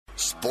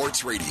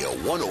Sports Radio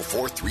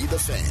 104.3 The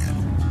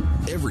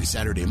Fan. Every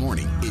Saturday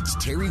morning, it's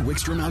Terry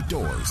Wickstrom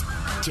Outdoors.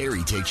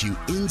 Terry takes you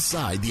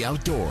inside the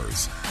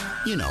outdoors.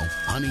 You know,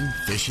 hunting,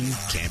 fishing,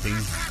 camping.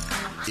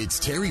 It's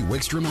Terry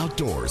Wickstrom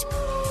Outdoors.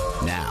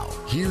 Now,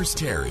 here's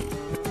Terry.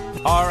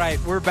 All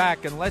right, we're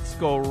back, and let's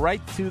go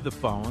right to the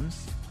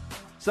phones.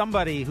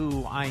 Somebody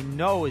who I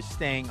know is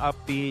staying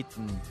upbeat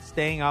and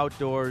staying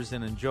outdoors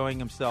and enjoying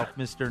himself,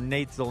 Mr.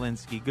 Nate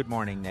Zielinski. Good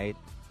morning, Nate.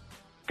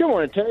 Good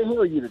morning, Terry. How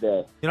are you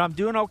today? You know, I'm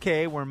doing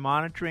okay. We're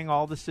monitoring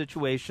all the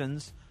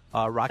situations.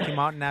 Rocky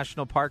Mountain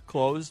National Park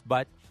closed,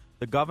 but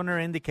the governor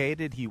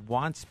indicated he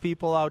wants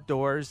people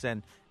outdoors,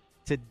 and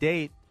to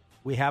date,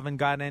 we haven't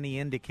got any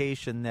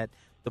indication that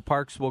the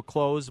parks will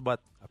close, but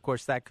of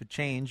course that could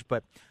change.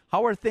 But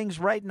how are things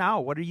right now?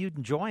 What are you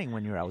enjoying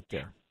when you're out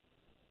there?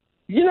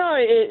 You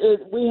know,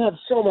 we have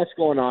so much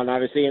going on,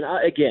 obviously, and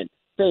again,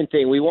 same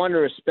thing. We want to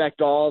respect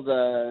all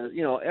the,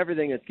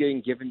 everything that's getting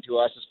given to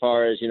us as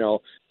far as,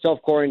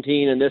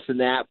 self-quarantine and this and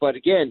that. But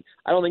again,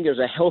 I don't think there's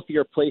a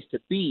healthier place to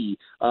be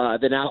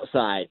than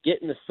outside.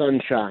 Get in the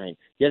sunshine,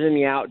 get in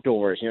the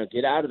outdoors,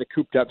 get out of the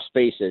cooped up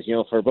spaces,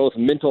 for both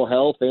mental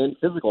health and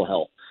physical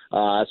health.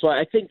 So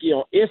I think,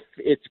 if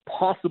it's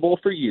possible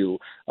for you,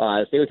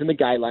 stay within the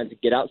guidelines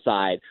and get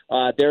outside,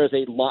 there is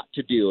a lot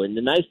to do. And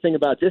the nice thing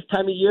about this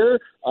time of year,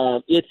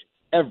 it's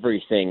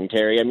everything,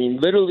 Terry. I mean,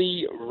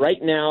 literally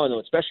right now, and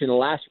especially in the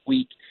last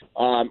week,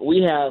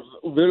 we have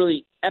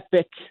literally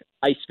epic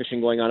ice fishing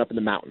going on up in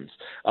the mountains.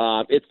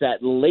 It's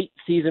that late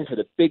season for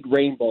the big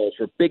rainbows,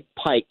 for big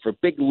pike, for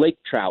big lake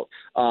trout.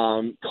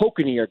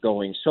 Kokanee are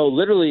going. So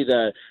literally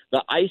the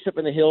ice up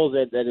in the hills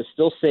that is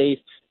still safe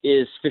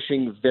is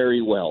fishing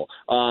very well.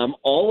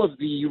 All of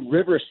the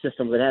river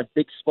systems that have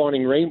big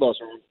spawning rainbows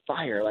are on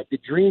fire. Like the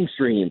Dream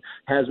Stream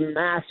has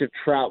massive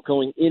trout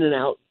going in and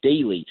out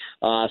daily.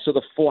 So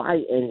the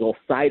fly angle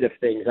side of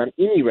things on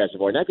any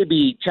reservoir, and that could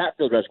be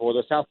Chatfield Reservoir,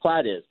 the South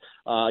Platte is,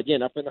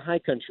 again, up in the high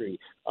country.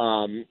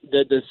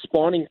 The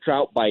spawning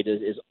trout bite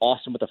is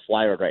awesome with the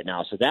fly rod right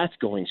now, so that's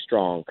going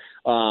strong.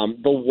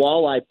 The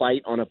walleye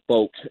bite on a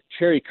boat,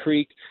 Cherry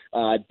Creek,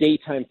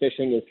 daytime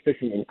fishing is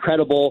fishing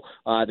incredible.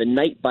 The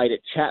night bite at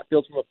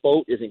Chatfield from a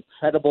boat is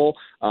incredible.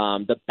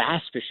 The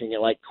bass fishing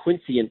at like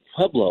Quincy and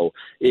Pueblo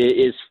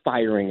is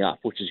firing up,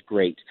 which is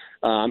great.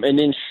 And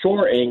then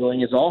shore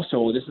angling is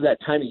also, this is that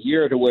time of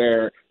year to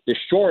where the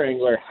shore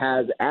angler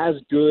has as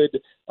good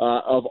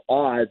of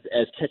odds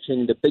as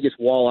catching the biggest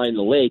walleye in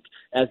the lake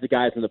as the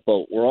guys in the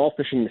boat. We're all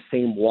fishing the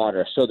same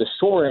water. So the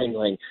shore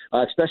angling,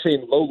 especially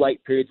in low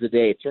light periods of the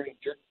day, turning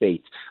jerk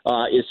baits,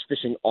 is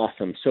fishing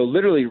awesome. So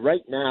literally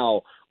right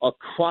now,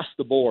 across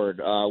the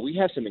board, we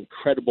have some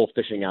incredible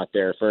fishing out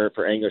there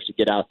for anglers to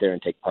get out there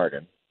and take part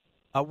in.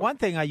 One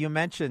thing you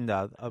mentioned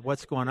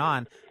what's going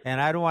on, and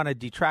I don't want to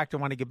detract. I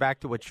want to get back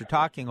to what you're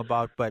talking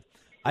about, but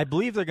I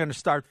believe they're going to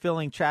start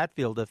filling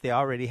Chatfield if they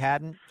already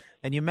hadn't.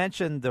 And you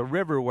mentioned the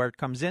river where it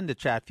comes into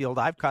Chatfield.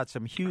 I've caught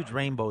some huge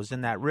rainbows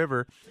in that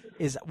river.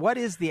 What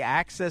is the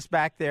access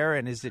back there,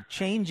 and is it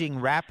changing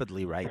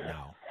rapidly right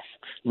now?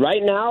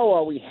 Right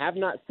now, we have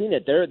not seen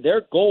it.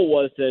 Their goal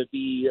was to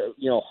be,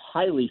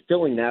 highly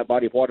filling that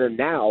body of water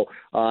now.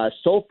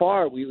 So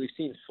far, we've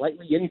seen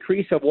slightly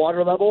increase of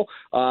water level,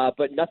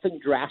 but nothing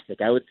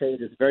drastic. I would say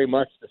it is very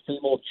much the same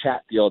old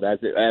Chatfield as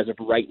of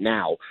right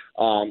now.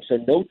 So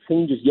no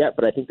changes yet,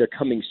 but I think they're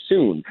coming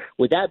soon.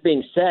 With that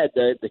being said,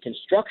 the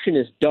construction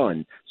is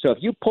done. So if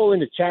you pull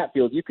into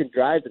Chatfield, you can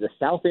drive to the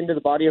south end of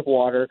the body of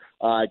water,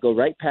 go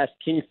right past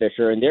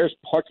Kingfisher, and there's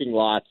parking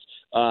lots.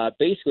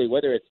 Basically,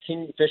 whether it's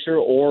Kingfisher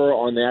or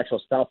on the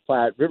actual South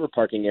Platte River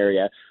parking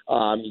area,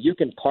 you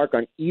can park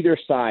on either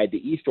side, the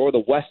east or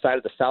the west side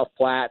of the South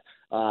Platte.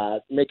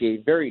 Make a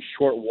very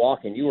short walk,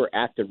 and you are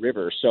at the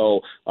river.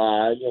 So,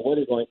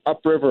 whether going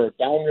upriver or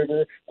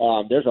downriver,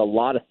 there's a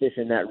lot of fish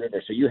in that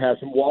river. So you have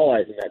some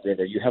walleyes in that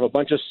river. You have a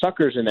bunch of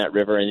suckers in that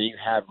river, and then you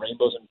have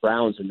rainbows and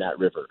browns in that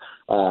river.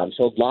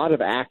 So a lot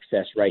of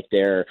access right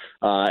there,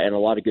 and a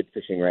lot of good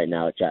fishing right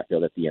now at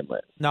Chatfield at the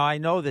inlet. Now, I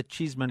know that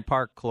Cheeseman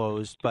Park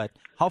closed, but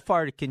how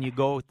far can you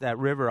go with that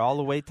river? All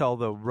the way till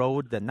the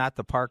road, not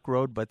the park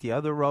road, but the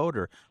other road,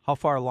 or how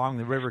far along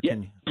the river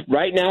can you?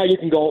 Right now, you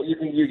can go.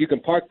 You can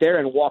park there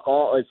and walk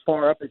all as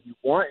far up as you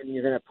want, and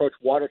you're going to approach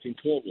Waterton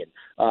Canyon.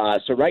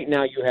 So right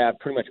now, you have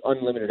pretty much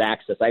unlimited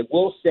access. I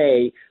will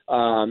say,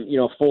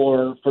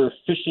 for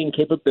fishing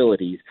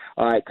capabilities,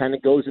 it kind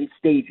of goes in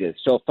stages.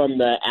 So from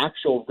the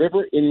actual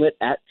river inlet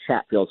at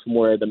Chatfield, from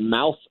where the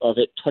mouth of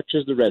it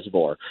touches the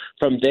reservoir,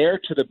 from there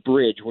to the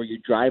bridge where you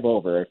drive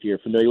over, if you're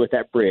familiar with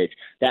that bridge,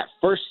 that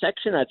first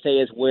section, I'd say,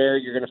 is where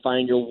you're going to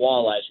find your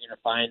walleyes. You're going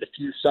to find a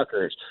few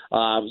suckers.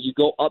 You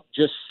go up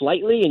just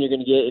slightly, and you're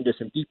going to get into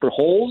some deeper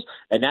holes,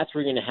 and that's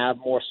where you're going to have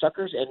more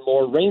suckers and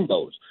more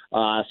rainbows.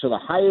 So the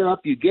higher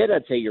up you get,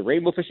 I'd say your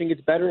rainbow fishing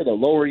gets better. The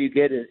lower you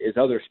get is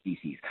other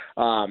species.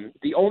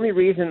 The only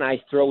reason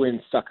I throw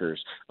in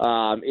suckers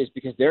is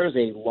because there is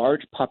a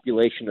large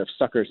population of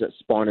suckers that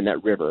spawn in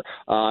that river.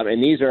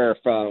 And these are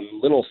from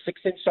little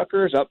 6-inch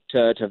suckers up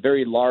to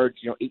very large,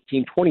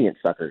 18, 20-inch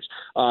suckers.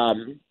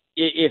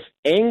 if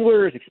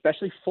anglers,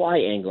 especially fly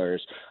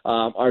anglers,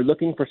 are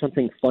looking for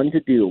something fun to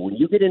do, when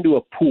you get into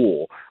a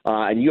pool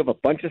and you have a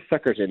bunch of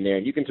suckers in there,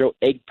 and you can throw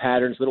egg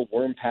patterns, little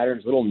worm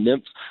patterns, little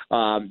nymphs,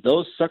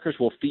 those suckers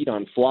will feed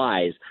on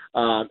flies.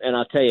 And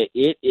I'll tell you,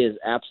 it is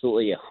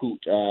absolutely a hoot.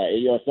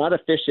 It's not a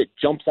fish that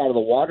jumps out of the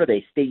water.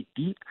 They stay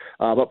deep,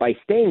 but by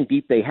staying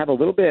deep, they have a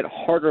little bit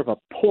harder of a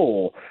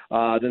pull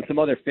than some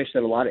other fish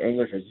that a lot of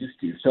anglers are used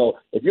to. So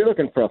if you're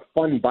looking for a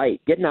fun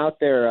bite, getting out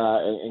there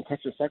and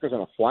catching suckers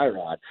on a fly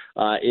rod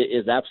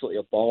is absolutely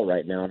a ball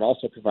right now. It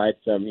also provides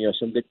some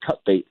good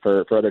cut bait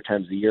for other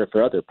times of the year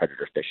for other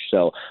predator fish.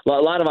 So a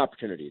lot of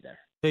opportunity there.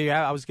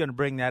 Yeah, I was going to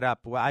bring that up.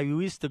 Well, I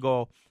used to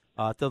go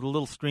to the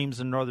little streams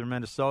in northern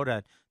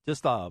Minnesota,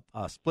 just a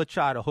split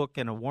shot, a hook,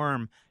 and a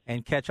worm,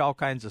 and catch all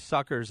kinds of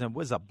suckers, and it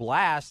was a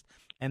blast.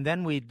 And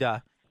then we'd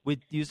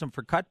use them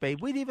for cut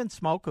bait. We'd even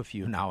smoke a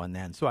few now and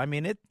then. So, I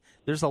mean,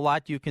 there's a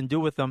lot you can do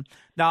with them.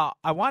 Now,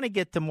 I want to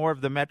get to more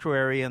of the metro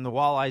area and the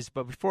walleyes,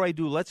 but before I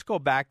do, let's go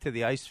back to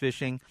the ice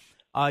fishing.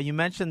 You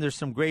mentioned there's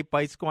some great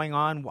bites going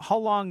on. How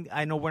long,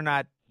 I know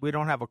we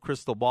don't have a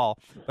crystal ball,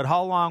 but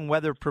how long,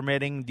 weather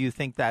permitting, do you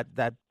think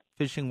that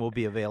fishing will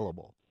be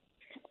available?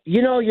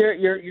 You're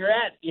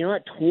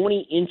at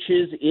 20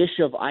 inches ish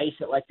of ice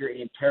at like your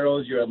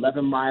Anteros. You're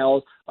 11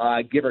 miles,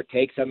 give or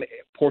take. Some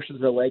portions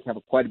of the lake have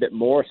quite a bit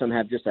more. Some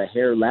have just a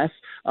hair less.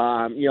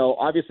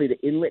 Obviously the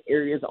inlet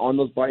areas on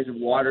those bodies of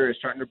water are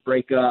starting to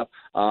break up.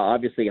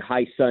 Obviously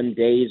high sun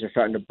days are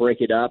starting to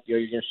break it up. You're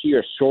going to see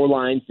your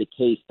shorelines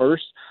decay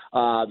first.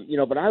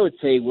 But I would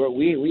say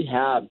we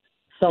have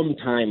some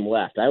time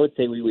left. I would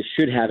say we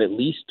should have at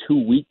least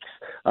 2 weeks,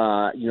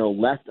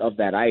 left of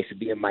that ice would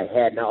be in my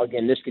head. Now,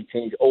 again, this could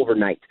change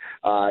overnight,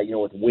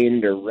 with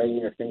wind or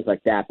rain or things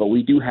like that. But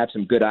we do have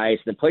some good ice.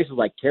 And places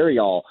like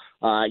Tarryall,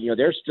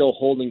 they're still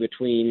holding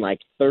between like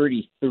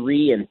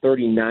 33 and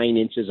 39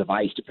 inches of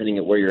ice, depending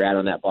on where you're at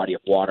on that body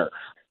of water.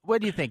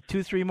 What do you think?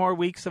 2-3 more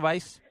weeks of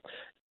ice?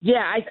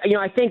 Yeah,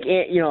 I think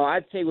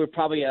I'd say we're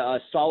probably a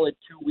solid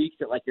 2 weeks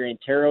at like your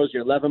Anteros,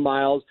 your 11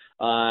 miles.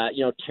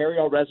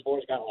 Tarryall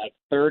Reservoir's got like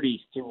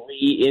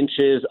 33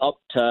 inches up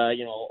to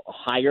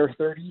higher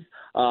 30s.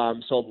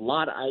 So a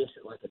lot of ice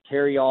at like a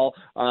Tarryall.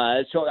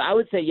 So I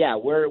would say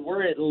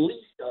we're at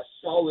least a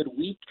solid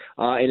week,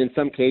 and in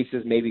some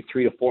cases maybe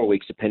 3 to 4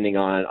 weeks depending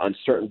on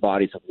certain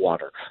bodies of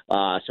water.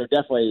 So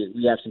definitely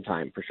we have some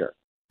time for sure.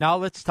 Now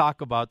let's talk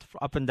about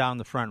up and down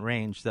the Front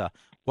Range.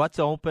 What's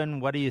open?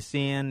 What are you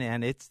seeing?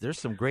 And there's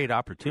some great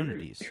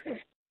opportunities.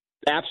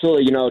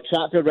 Absolutely.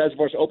 Chatfield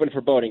Reservoir's open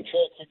for boating.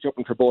 Cherry Creek's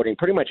open for boating.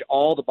 Pretty much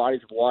all the bodies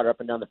of water up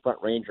and down the Front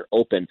Range are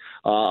open.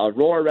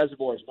 Aurora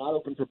Reservoir is not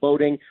open for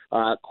boating.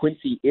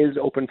 Quincy is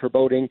open for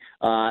boating.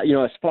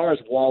 As far as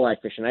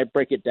walleye fishing, I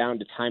break it down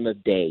to time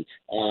of day.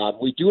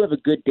 We do have a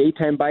good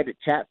daytime bite at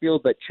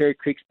Chatfield, but Cherry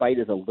Creek's bite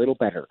is a little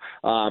better.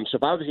 So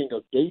if I was going to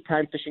go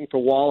daytime fishing for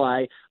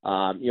walleye,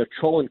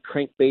 trolling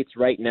crankbaits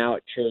right now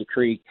at Cherry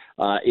Creek,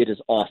 it is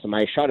awesome.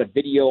 I shot a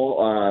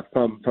video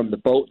from the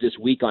boat this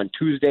week on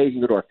Tuesday. You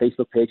can go to our Facebook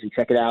page and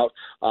check it out.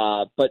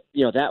 But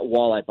that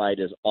walleye bite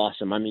is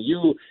awesome. I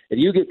mean, if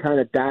you get kind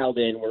of dialed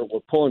in, we're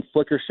pulling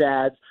flicker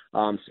shads,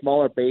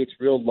 smaller baits,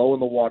 real low in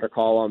the water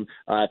column.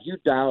 If you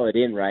dial it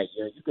in right,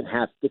 you can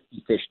have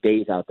 50 fish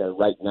days out there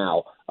right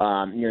now.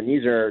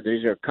 These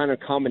are kind of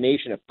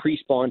combination of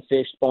pre-spawn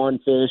fish, spawn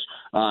fish.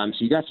 So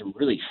you got some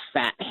really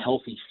fat,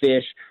 healthy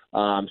fish.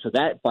 So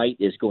that bite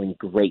is going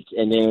great.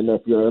 And then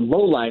if you're a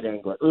low light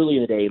angler, early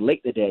in the day,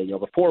 late in the day,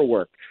 before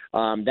work,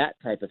 that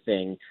type of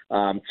thing,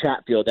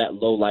 Chatfield, that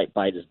low light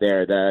bite is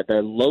there.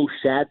 The low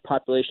shad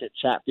population at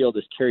Chatfield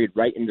is carried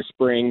right into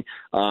spring,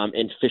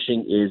 and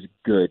fishing is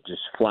good,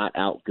 just flat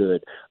out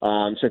good.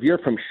 So if you're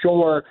from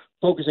shore,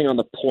 focusing on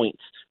the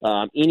points,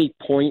 any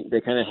point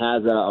that kind of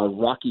has a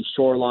rocky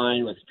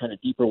shoreline with kind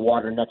of deeper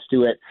water next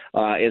to it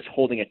is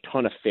holding a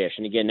ton of fish.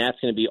 And again, that's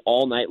going to be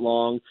all night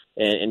long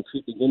and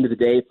creeping into the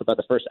day for about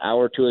the first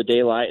hour or two of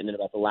daylight, and then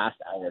about the last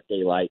hour of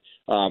daylight.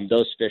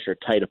 Those fish are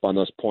tight up on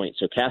those points.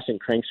 So casting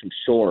cranks from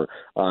shore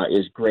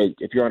is great.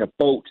 If you're on a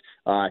boat,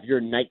 if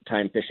you're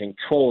nighttime fishing,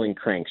 trolling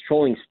cranks,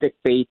 trolling stick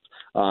baits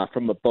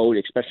from a boat,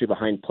 especially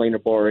behind planer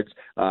boards,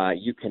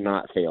 you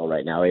cannot fail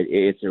right now.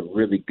 It's a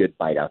really good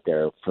bite out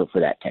there for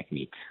that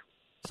technique.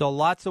 So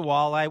lots of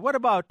walleye. What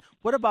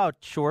about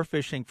shore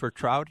fishing for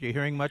trout? Are you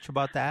hearing much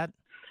about that?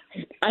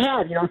 I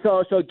have,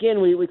 so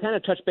again, we kind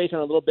of touched base on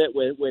a little bit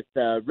with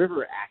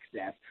river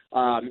access.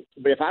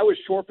 But if I was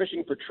shore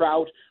fishing for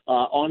trout,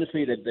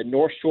 honestly, the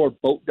North Shore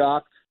boat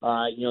dock,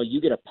 you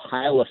get a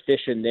pile of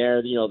fish in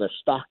there. They're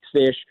stocked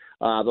fish,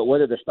 but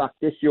whether they're stocked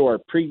this year or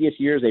previous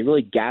years, they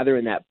really gather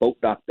in that boat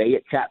dock bay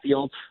at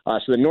Chatfield. So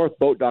the North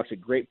Boat Dock's a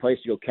great place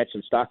to go catch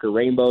some stocker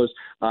rainbows.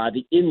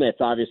 The inlets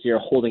obviously are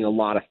holding a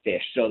lot of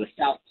fish. So the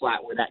South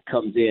Platte, where that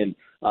comes in,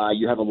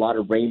 you have a lot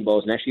of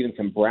rainbows and actually even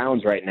some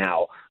browns right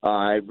now,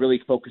 really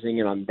focusing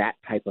in on that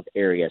type of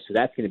area. So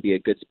that's going to be a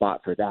good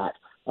spot for that.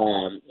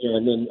 And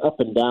then up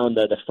and down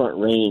the Front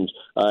Range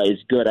is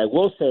good. I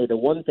will say the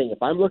one thing,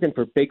 if I'm looking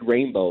for big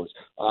rainbows,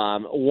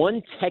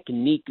 one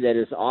technique that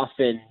is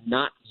often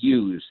not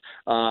use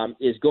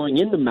is going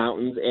in the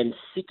mountains and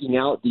seeking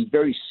out the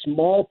very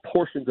small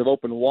portions of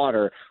open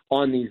water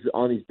on these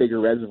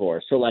bigger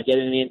reservoirs. So like at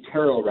an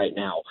Antero right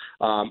now,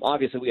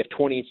 obviously we have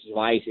 20 inches of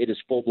ice. It is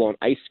full-blown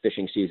ice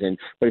fishing season.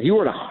 But if you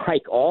were to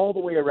hike all the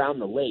way around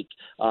the lake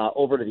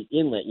over to the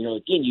inlet,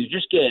 again, you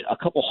just get a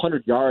couple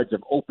hundred yards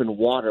of open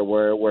water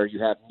where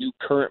you have new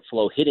current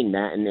flow hitting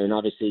that and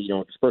obviously,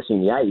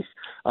 dispersing the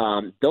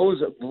ice.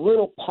 Those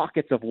little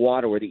pockets of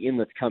water where the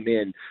inlets come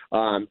in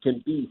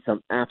can be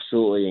some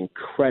absolutely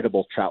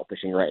incredible trout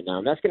fishing right now.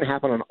 And that's going to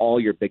happen on all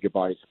your bigger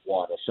bodies of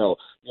water. So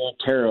your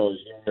Anteros,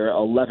 your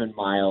 11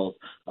 miles,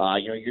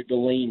 your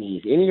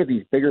Delaney's, any of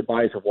these bigger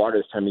bodies of water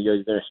this time of year,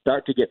 you're going to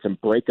start to get some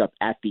breakup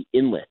at the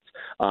inlets.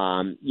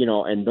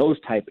 And those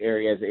type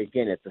areas,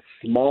 again, it's a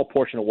small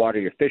portion of water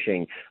you're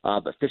fishing,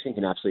 but fishing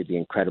can absolutely be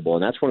incredible.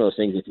 And that's one of those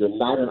things, if you're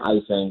not an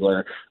ice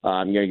angler,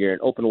 you're an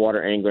open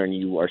water angler and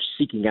you are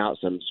seeking out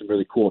some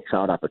really cool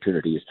trout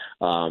opportunities,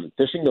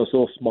 fishing those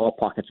little small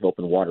pockets of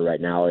open water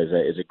right now is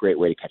a great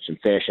way to catch some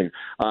fish. And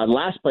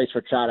last place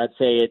for trout, I'd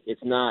say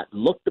it's not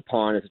looked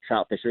upon as a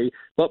trout fishery,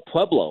 but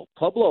Pueblo.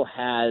 Pueblo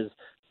has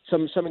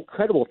some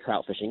incredible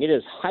trout fishing. It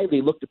is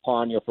highly looked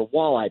upon, for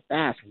walleye,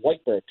 bass,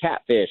 whitefish,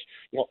 catfish,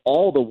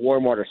 all the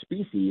warm water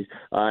species.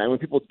 And when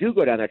people do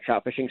go down there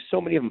trout fishing,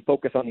 so many of them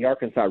focus on the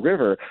Arkansas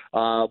River.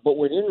 But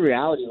when in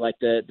reality, like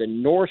the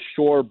North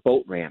Shore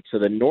boat ramp, so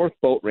the North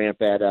boat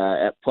ramp at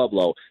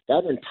Pueblo,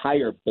 that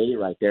entire bay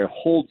right there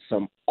holds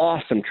some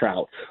awesome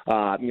trout,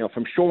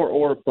 from shore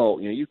or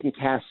boat. You can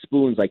cast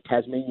spoons like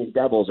Tasmanian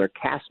Devils or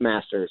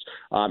Castmasters,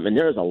 and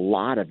there's a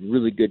lot of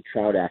really good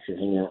trout action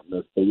hanging out in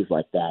those bays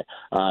like that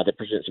that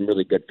present some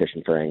really good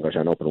fishing for anglers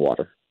on open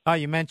water.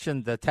 You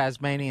mentioned the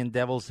Tasmanian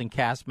Devils and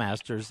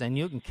Castmasters, and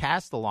you can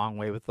cast a long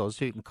way with those.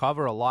 You can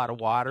cover a lot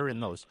of water in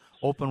those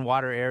open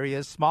water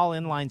areas. Small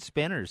inline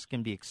spinners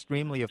can be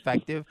extremely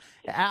effective.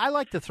 I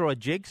like to throw a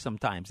jig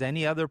sometimes.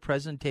 Any other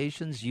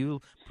presentations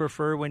you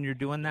prefer when you're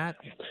doing that?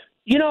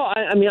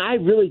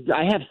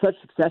 I have such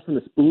success in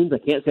the spoons. I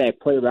can't say I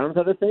play around with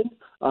other things.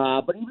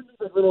 But even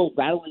the little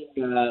rattling,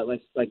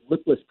 like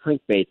lipless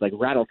crankbaits, like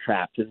rattle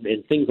traps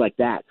and things like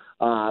that.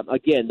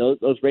 Again,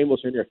 those rainbow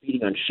string are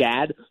feeding on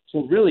shad.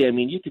 So really,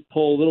 you could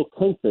pull little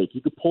crankbaits.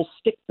 You could pull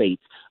stick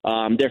baits.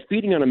 They're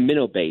feeding on a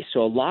minnow base.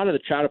 So a lot of the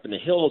trout up in the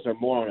hills are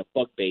more on a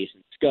bug base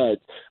and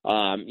scuds.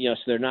 So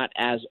they're not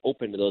as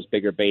open to those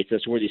bigger baits.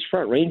 That's where these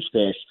front range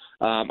fish,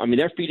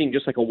 they're feeding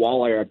just like a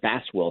walleye or a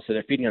bass will. So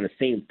they're feeding on the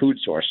same food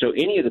source. So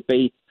any of the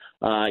baits,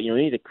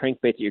 any of the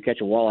crankbaits that you're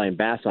catching walleye and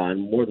bass on,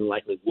 more than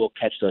likely will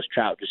catch those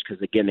trout just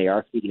because, again, they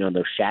are feeding on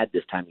those shad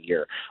this time of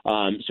year.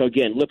 So,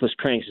 again, lipless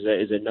cranks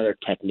is another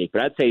technique.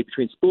 But I'd say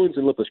between spoons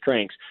and lipless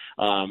cranks,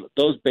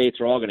 those baits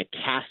are all going to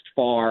cast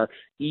far,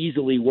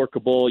 easily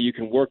workable. You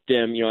can work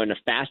them, in a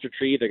fast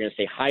retrieve. They're going to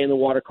stay high in the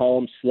water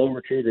column. Slow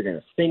retrieve, they're going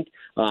to sink.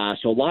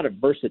 So a lot of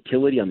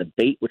versatility on the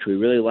bait, which we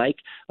really like.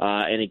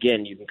 And,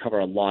 again, you can cover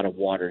a lot of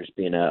water as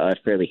being a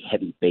fairly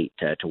heavy bait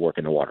to work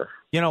in the water.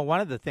 One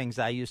of the things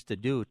I used to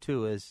do,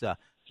 too, is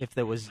if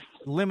there was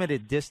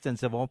limited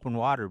distance of open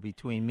water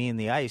between me and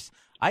the ice,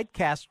 I'd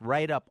cast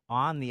right up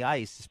on the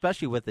ice,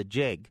 especially with a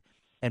jig,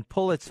 and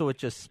pull it so it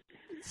just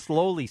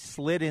slowly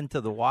slid into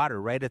the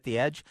water right at the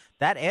edge.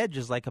 That edge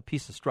is like a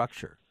piece of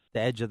structure, the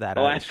edge of that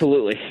ice. Oh,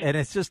 absolutely. And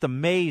it's just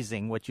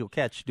amazing what you'll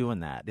catch doing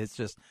that. It's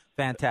just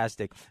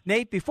fantastic.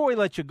 Nate, before we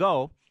let you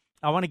go,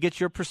 I want to get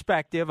your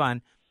perspective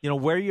on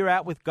where you're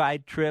at with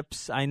guide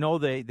trips. I know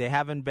they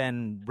haven't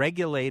been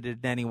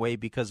regulated in any way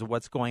because of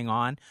what's going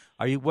on.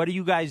 What are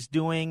you guys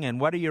doing, and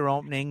what are your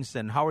openings,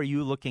 and how are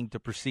you looking to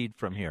proceed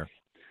from here?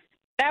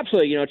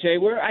 Absolutely. Terry,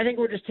 I think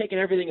we're just taking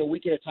everything a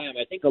week at a time.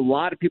 I think a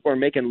lot of people are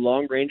making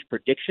long-range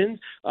predictions,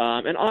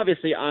 and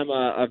obviously I'm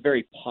a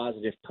very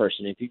positive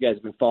person. If you guys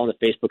have been following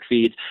the Facebook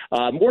feeds,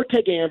 we're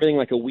taking everything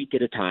like a week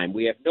at a time.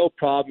 We have no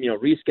problem,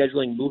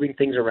 rescheduling, moving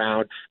things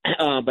around,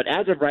 but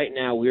as of right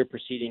now, we're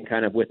proceeding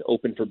kind of with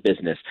open for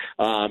business.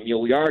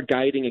 We are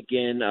guiding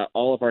again.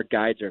 All of our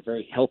guides are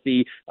very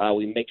healthy.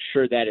 We make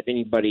sure that if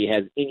anybody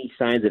has any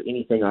signs of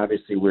anything,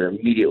 obviously we're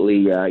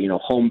immediately,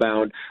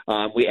 homebound.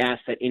 We ask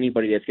that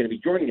anybody that's going to be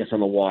joining us on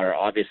the water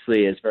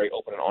obviously is very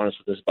open and honest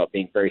with us about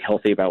being very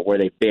healthy about where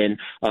they've been.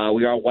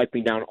 We are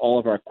wiping down all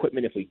of our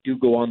equipment if we do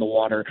go on the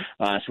water,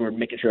 so we're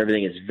making sure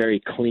everything is very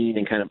clean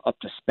and kind of up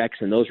to specs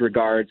in those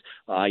regards.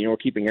 We're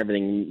keeping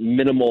everything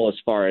minimal as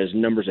far as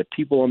numbers of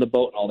people on the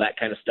boat and all that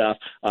kind of stuff.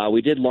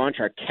 We did launch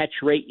our catch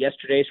rate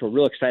yesterday, so we're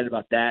real excited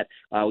about that.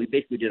 We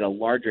basically did a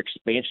larger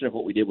expansion of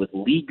what we did with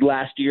League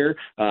last year.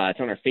 It's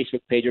on our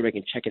Facebook page. Everybody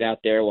can check it out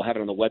there. We'll have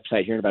it on the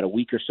website here in about a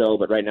week or so,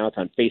 but right now it's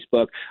on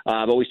Facebook.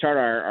 But we start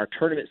our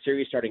tournament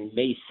series starting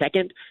May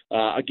 2nd.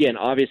 Again,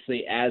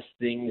 obviously, as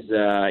things,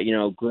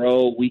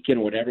 grow,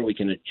 weaken, whatever, we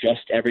can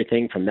adjust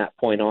everything from that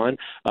point on.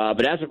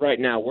 But as of right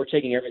now, we're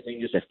taking everything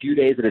just a few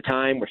days at a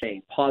time. We're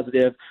staying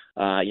positive,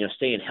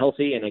 staying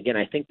healthy. And again,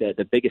 I think that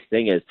the biggest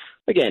thing is,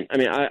 again,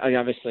 I'm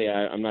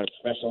not a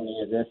professional in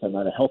any of this. I'm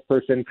not a health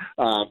person,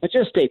 but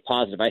just stay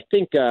positive. I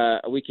think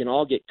we can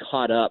all get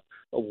caught up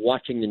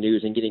watching the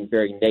news and getting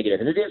very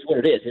negative. And it is what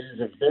it is. It is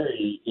a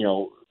very,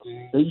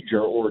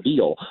 major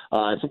ordeal.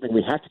 It's something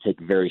we have to take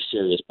very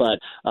serious. But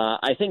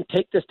I think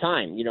take this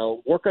time,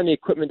 work on the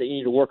equipment that you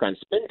need to work on.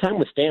 Spend time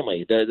with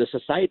family. The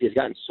society has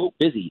gotten so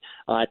busy.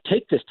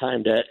 Take this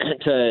time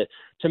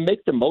to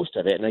make the most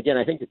of it. And again,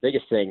 I think the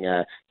biggest thing,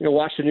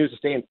 watch the news to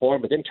stay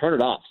informed, but then turn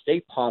it off.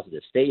 Stay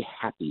positive. Stay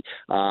happy.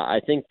 I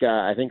think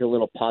a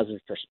little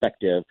positive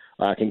perspective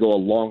can go a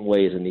long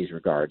ways in these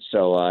regards.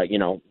 So,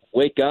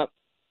 wake up.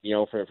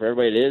 For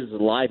everybody that is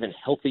alive and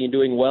healthy and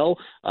doing well,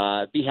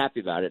 be happy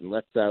about it, and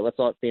let's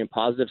all being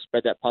positive,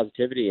 spread that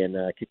positivity, and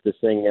kick this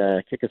thing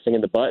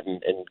in the butt,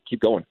 and keep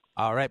going.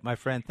 All right, my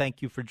friend,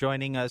 thank you for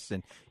joining us,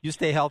 and you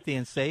stay healthy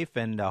and safe,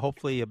 and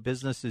hopefully, a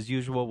business as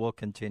usual will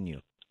continue.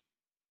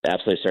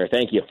 Absolutely, sir.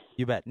 Thank you.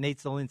 You bet. Nate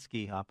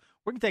Zielinski.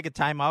 We're going to take a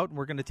time out, and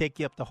we're going to take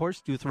you up to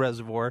Horsetooth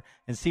Reservoir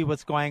and see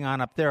what's going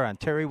on up there on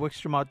Terry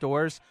Wickstrom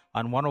Outdoors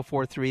on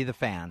 104.3 The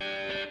Fan.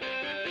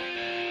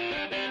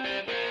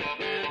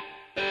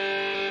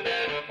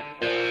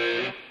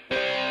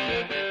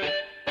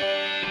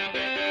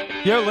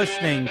 You're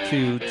listening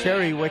to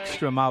Terry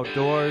Wickstrom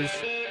Outdoors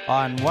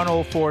on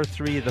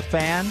 104.3 The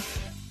Fan.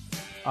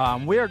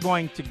 We are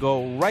going to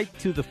go right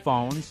to the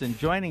phones, and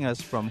joining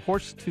us from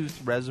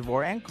Horsetooth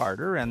Reservoir and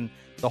Carter and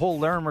the whole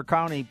Larimer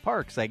County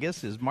Parks, I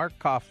guess, is Mark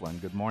Coughlin.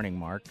 Good morning,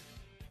 Mark.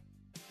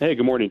 Hey,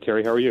 good morning,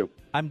 Terry. How are you?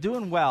 I'm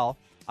doing well.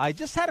 I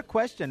just had a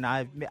question.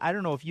 I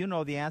don't know if you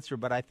know the answer,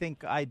 but I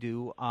think I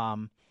do.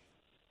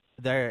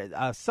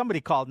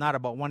 Somebody called not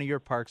about one of your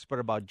parks, but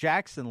about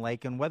Jackson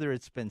Lake and whether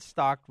it's been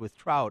stocked with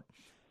trout.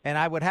 And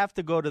I would have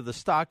to go to the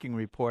stocking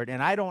report,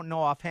 and I don't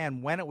know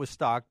offhand when it was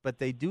stocked, but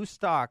they do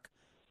stock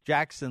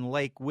Jackson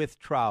Lake with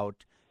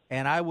trout,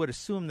 and I would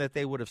assume that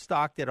they would have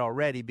stocked it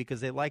already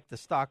because they like to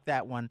stock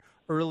that one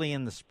early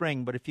in the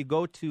spring. But if you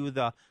go to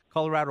the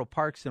Colorado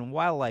Parks and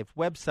Wildlife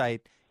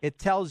website, it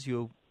tells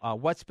you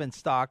what's been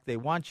stocked, they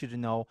want you to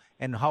know,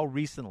 and how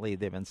recently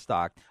they've been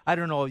stocked. I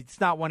don't know. It's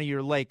not one of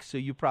your lakes, so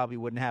you probably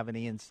wouldn't have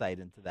any insight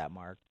into that,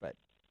 Mark. But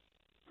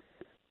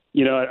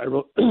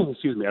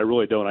excuse me, I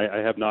really don't. I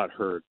have not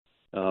heard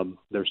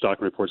their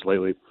stocking reports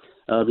lately.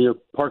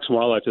 Parks and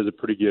Wildlife does a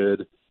pretty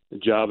good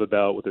job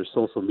about with their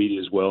social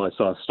media as well. I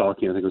saw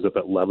stalking, I think it was up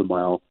at 11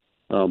 Mile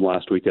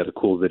last week. They had a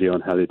cool video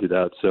on how they do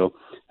that. So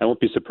I won't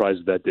be surprised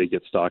if that did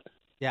get stocked.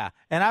 Yeah,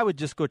 and I would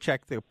just go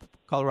check the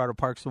Colorado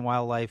Parks and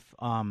Wildlife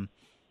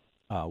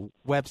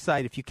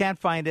website. If you can't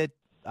find it,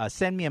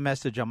 send me a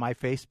message on my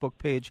Facebook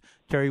page,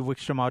 Terry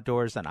Wickstrom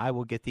Outdoors, and I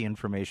will get the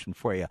information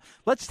for you.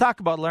 Let's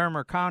talk about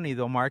Larimer County,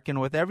 though, Mark. And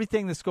with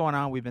everything that's going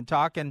on, we've been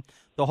talking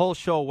the whole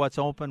show, what's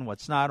open,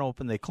 what's not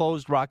open. They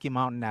closed Rocky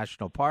Mountain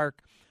National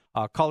Park.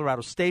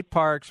 Colorado State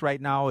Parks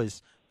right now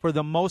is, for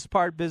the most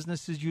part,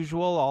 business as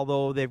usual,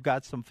 although they've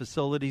got some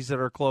facilities that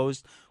are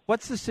closed.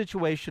 What's the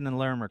situation in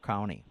Larimer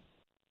County?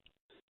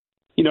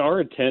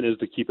 Our intent is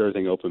to keep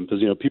everything open because,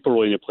 people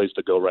really need a place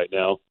to go right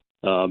now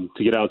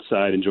to get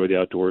outside, enjoy the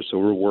outdoors. So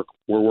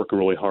we're working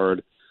really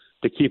hard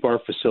to keep our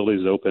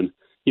facilities open.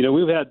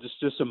 We've had just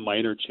some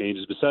minor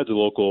changes besides the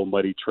local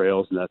muddy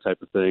trails and that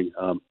type of thing.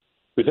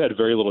 We've had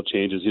very little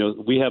changes.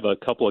 We have a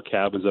couple of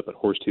cabins up at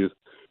Horsetooth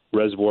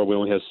Reservoir. We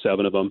only have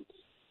 7 of them.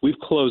 We've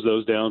closed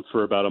those down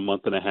for about a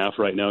month and a half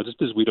right now, just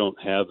because we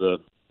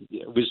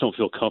just don't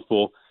feel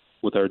comfortable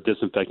with our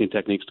disinfecting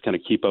techniques to kind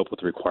of keep up with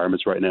the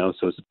requirements right now.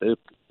 So it's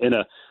in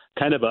a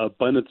kind of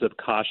abundance of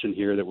caution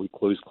here that we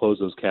close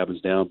those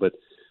cabins down. But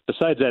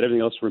besides that,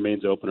 everything else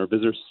remains open. Our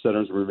visitor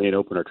centers remain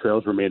open. Our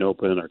trails remain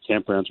open. And our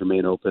campgrounds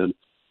remain open.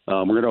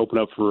 We're going to open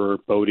up for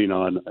boating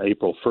on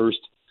April 1st.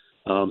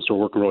 So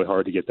we're working really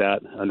hard to get that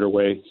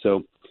underway.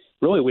 So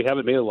really, we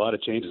haven't made a lot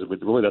of changes.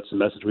 Really, that's the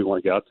message we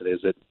want to get out today,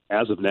 is that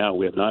as of now,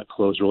 we have not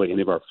closed really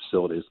any of our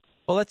facilities.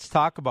 Well, let's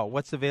talk about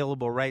what's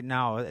available right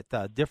now at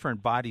the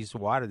different bodies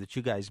of water that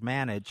you guys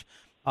manage.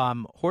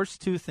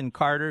 Horsetooth and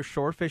Carter,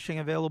 shore fishing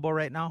available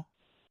right now?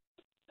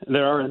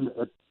 There are in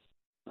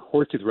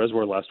Horsetooth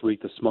Reservoir last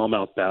week. The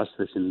smallmouth bass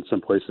fishing in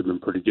some places have been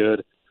pretty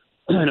good.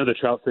 I know the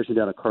trout fishing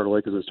down at Carter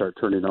Lake is going to start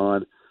turning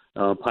on.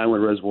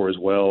 Pinewood Reservoir as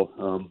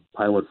well.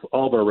 Pinewood,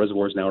 all of our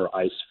reservoirs now are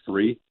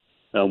ice-free,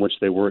 which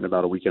they weren't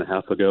about a week and a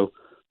half ago.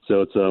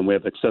 So it's we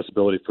have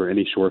accessibility for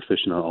any shore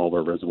fishing on all of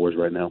our reservoirs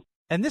right now.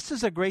 And this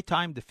is a great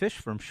time to fish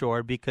from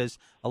shore because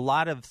a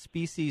lot of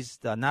species,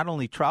 not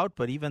only trout,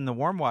 but even the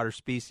warm water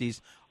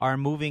species, are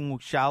moving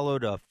shallow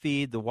to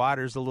feed. The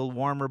water's a little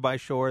warmer by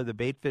shore. The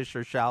bait fish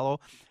are shallow.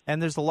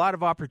 And there's a lot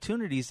of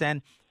opportunities.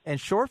 And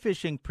shore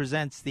fishing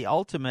presents the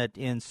ultimate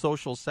in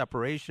social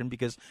separation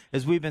because,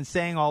 as we've been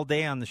saying all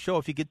day on the show,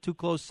 if you get too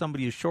close to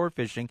somebody who's shore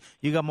fishing,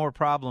 you got more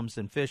problems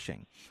than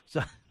fishing.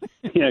 So,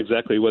 yeah,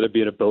 exactly. Whether it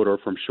be in a boat or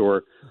from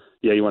shore,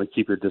 you want to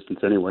keep your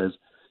distance anyways.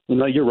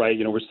 You're right.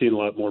 We're seeing a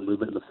lot more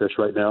movement in the fish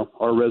right now.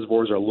 Our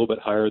reservoirs are a little bit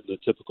higher than the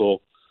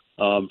typical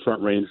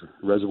front range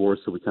reservoirs,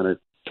 so we kind of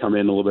come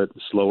in a little bit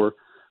slower.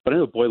 But I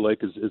know Boyd Lake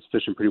is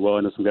fishing pretty well.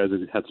 I know some guys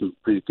have had some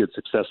pretty good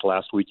success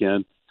last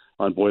weekend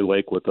on Boyd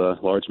Lake with a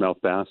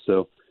largemouth bass.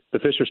 So the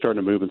fish are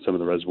starting to move in some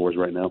of the reservoirs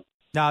right now.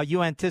 Now,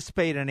 you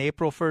anticipate an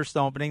April 1st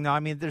opening. Now, I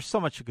mean, there's so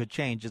much that could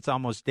change. It's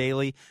almost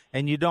daily.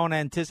 And you don't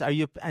anticipate, are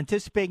you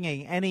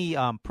anticipating any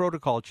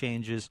protocol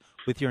changes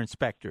with your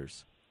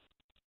inspectors?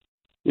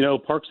 You know,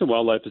 Parks and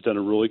Wildlife has done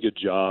a really good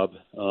job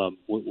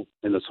in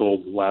this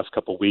whole last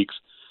couple of weeks,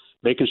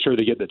 making sure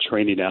they get the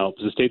training out.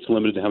 Because the state's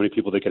limited to how many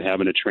people they can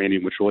have in a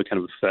training, which really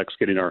kind of affects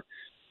getting our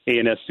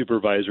A&S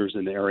supervisors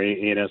and our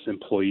A&S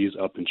employees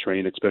up and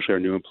trained, especially our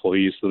new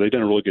employees. So they've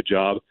done a really good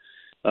job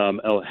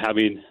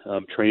having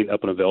training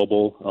up and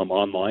available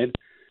online.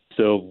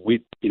 So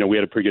we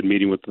had a pretty good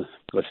meeting with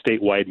a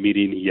statewide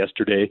meeting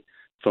yesterday,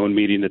 phone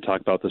meeting to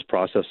talk about this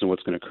process and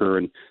what's going to occur.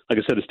 And like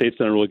I said, the state's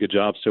done a really good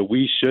job. So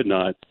we should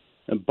not,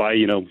 by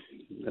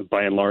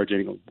and large,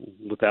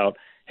 without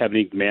having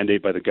any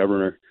mandate by the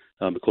governor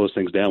to close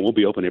things down, we'll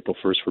be open April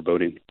 1st for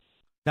boating.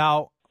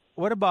 Now,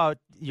 what about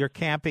your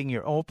camping?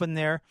 You're open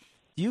there.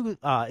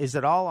 Is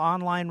it all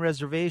online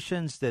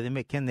reservations?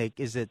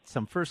 Is it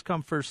some first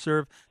come first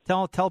serve?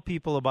 Tell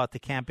people about the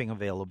camping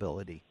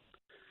availability.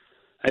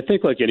 I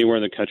think like anywhere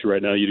in the country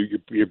right now,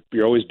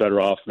 you're always better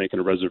off making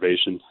a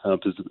reservation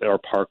because our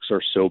parks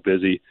are so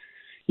busy.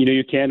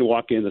 You can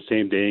walk in the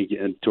same day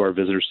and to our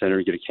visitor center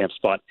and get a camp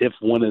spot if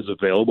one is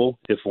available.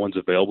 If one's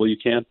available, you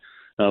can.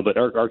 But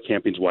our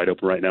camping's wide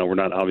open right now. We're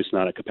obviously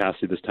not at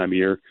capacity this time of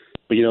year.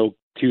 But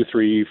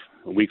 2-3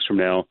 weeks from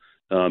now,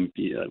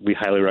 we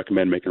highly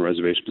recommend making a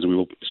reservation because we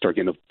will start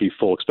getting to be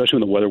full, especially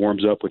when the weather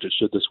warms up, which it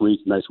should this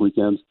week. Nice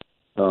weekends.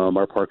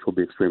 Our parks will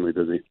be extremely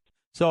busy.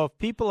 So if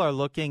people are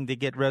looking to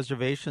get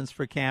reservations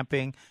for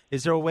camping,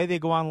 is there a way they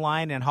go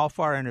online, and how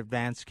far in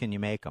advance can you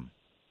make them?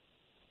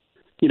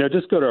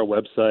 Just go to our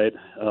website,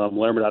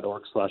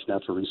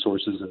 larimer.org/natural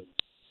resources,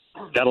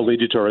 and that'll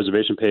lead you to our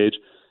reservation page.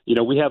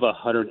 We have a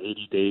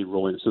 180-day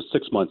rolling, so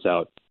 6 months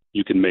out,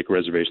 you can make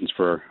reservations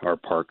for our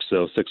parks.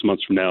 So 6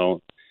 months from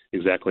now,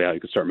 exactly out, you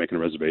can start making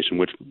a reservation,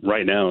 which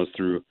right now is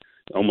through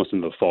almost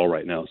into the fall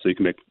right now. So you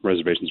can make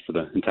reservations for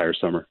the entire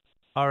summer.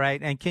 All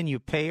right, and can you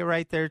pay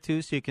right there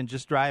too? So you can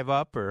just drive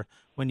up, or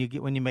when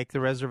you make the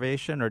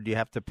reservation, or do you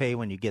have to pay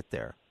when you get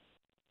there?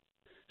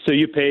 So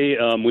you pay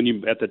when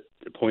you at the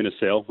point of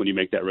sale when you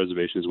make that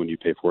reservation is when you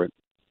pay for it.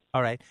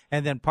 All right,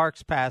 and then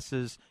parks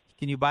passes.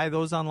 Can you buy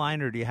those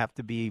online, or do you have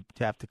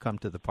to come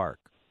to the park?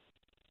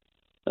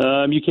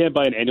 You can't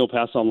buy an annual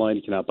pass online.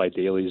 You cannot buy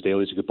dailies.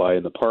 Dailies you could buy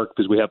in the park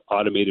because we have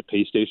automated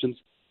pay stations.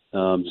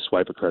 Just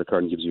swipe a credit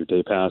card and gives you a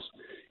day pass.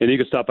 And you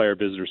can stop by our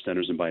visitor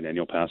centers and buy an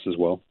annual pass as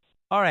well.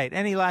 All right.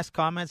 Any last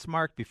comments,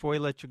 Mark, before we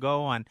let you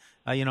go on,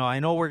 I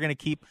know we're going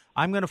to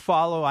I'm going to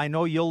follow. I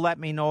know you'll let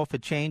me know if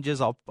it changes.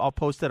 I'll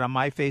post it on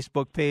my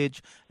Facebook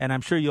page, and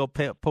I'm sure you'll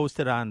post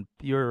it on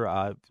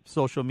your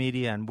social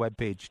media and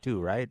webpage too,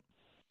 right?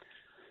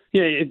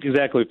 Yeah,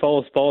 exactly.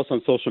 Follow us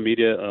on social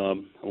media,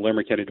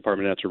 Larimer County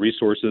Department of Natural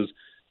Resources.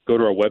 Go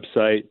to our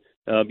website.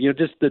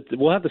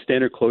 We'll have the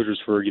standard closures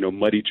for,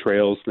 muddy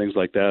trails, things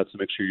like that, so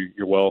make sure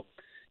you're well.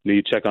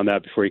 You check on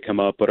that before you come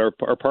up. But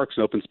our parks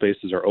and open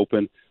spaces are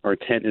open. Our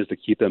intent is to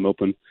keep them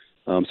open.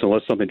 So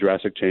unless something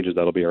drastic changes,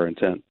 that'll be our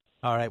intent.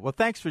 All right. Well,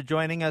 thanks for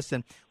joining us.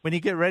 And when you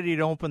get ready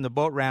to open the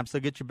boat ramps,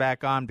 they'll get you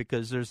back on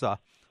because there's a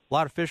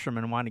lot of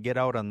fishermen who want to get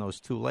out on those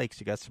two lakes.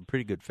 You got some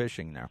pretty good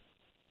fishing there.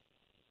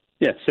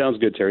 Yeah, sounds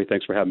good, Terry.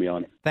 Thanks for having me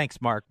on.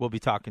 Thanks, Mark. We'll be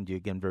talking to you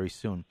again very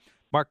soon.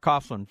 Mark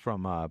Coughlin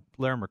from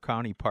Larimer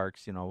County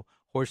Parks,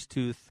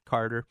 Horsetooth,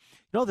 Carter.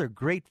 They're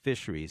great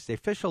fisheries. They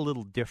fish a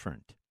little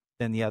different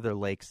than the other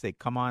lakes. They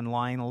come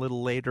online a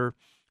little later,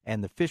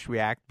 and the fish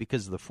react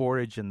because the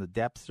forage and the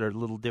depths are a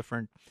little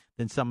different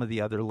than some of the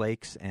other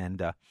lakes.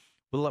 And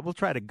we'll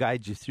try to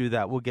guide you through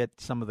that. We'll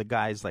get some of the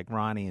guys like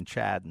Ronnie and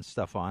Chad and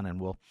stuff on, and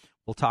we'll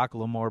talk a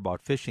little more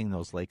about fishing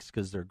those lakes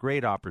because they're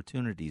great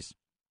opportunities.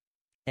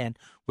 And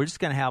we're just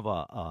going to have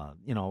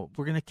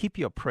we're going to keep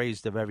you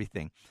appraised of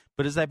everything.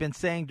 But as I've been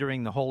saying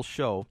during the whole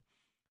show,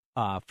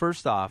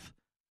 first off,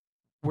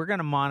 we're going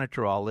to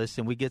monitor all this,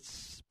 and we get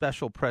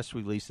special press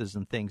releases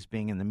and things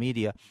being in the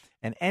media.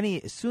 And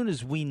as soon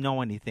as we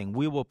know anything,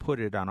 we will put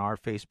it on our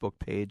Facebook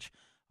page,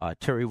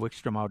 Terry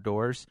Wickstrom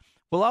Outdoors.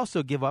 We'll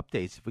also give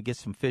updates. If we get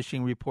some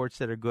fishing reports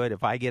that are good,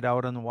 if I get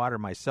out on the water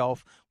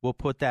myself, we'll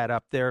put that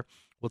up there.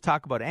 We'll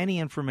talk about any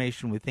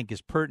information we think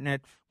is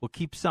pertinent. We'll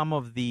keep some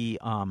of the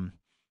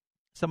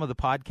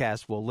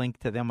podcasts, we'll link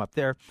to them up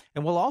there.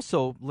 And we'll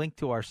also link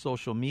to our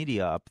social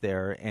media up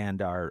there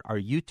and our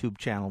YouTube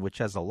channel, which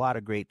has a lot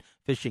of great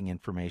fishing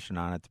information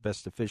on it, The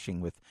Best of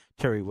Fishing with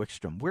Terry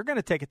Wickstrom. We're going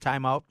to take a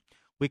time out.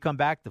 We come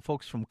back, the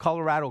folks from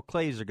Colorado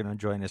Clays are going to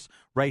join us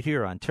right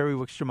here on Terry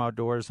Wickstrom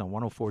Outdoors on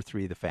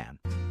 104.3 The Fan.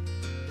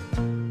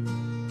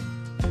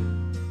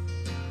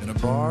 In a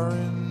bar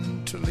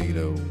in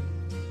Toledo,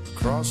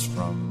 across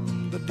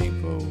from the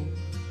depot,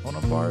 on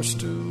a bar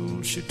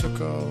stool she took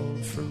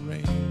off her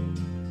ring.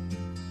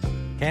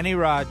 Kenny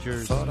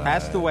Rogers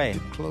passed away.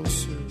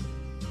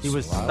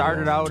 He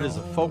started out as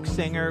a folk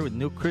singer with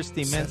New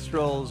Christie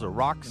Minstrels, a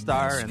rock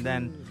star, and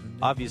then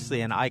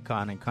obviously an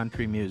icon in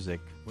country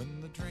music.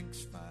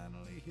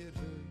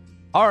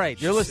 All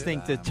right, you're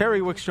listening to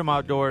Terry Wickstrom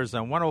Outdoors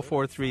on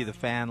 104.3 The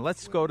Fan.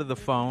 Let's go to the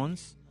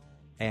phones.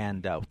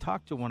 and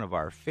talk to one of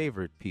our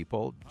favorite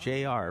people,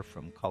 JR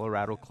from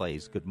Colorado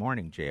Clays. Good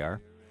morning, JR.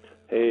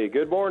 Hey,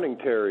 good morning,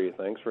 Terry.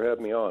 Thanks for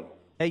having me on.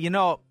 Hey,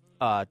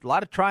 a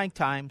lot of trying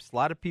times, a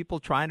lot of people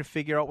trying to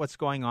figure out what's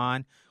going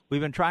on. We've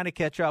been trying to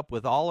catch up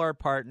with all our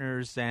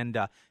partners, and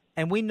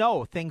we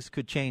know things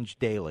could change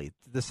daily.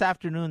 This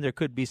afternoon, there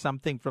could be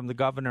something from the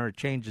governor. It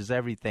changes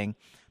everything.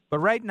 But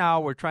right now,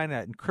 we're trying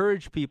to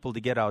encourage people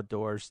to get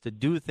outdoors, to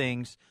do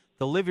things,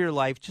 to live your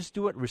life. Just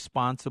do it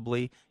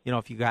responsibly.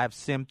 If you have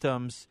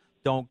symptoms,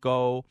 don't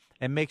go,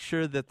 and make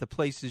sure that the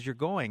places you're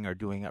going are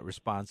doing it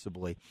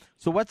responsibly.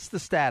 So what's the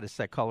status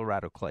at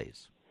Colorado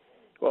Clays?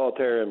 Well,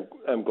 Terry,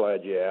 I'm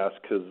glad you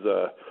asked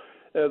because,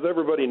 as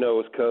everybody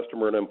knows,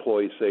 customer and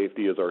employee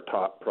safety is our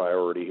top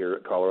priority here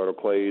at Colorado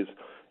Clays,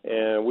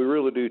 and we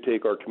really do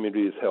take our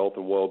community's health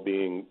and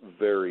well-being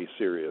very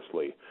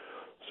seriously.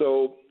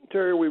 So,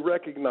 Terry, we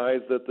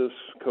recognize that this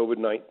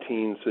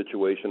COVID-19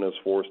 situation has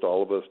forced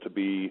all of us to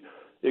be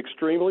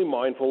extremely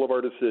mindful of our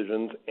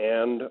decisions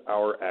and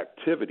our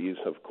activities,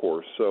 of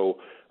course. So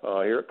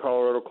here at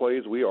Colorado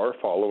Clays, we are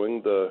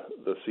following the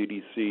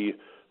CDC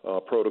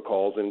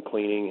protocols in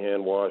cleaning,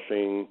 hand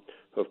washing,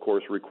 of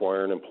course,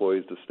 requiring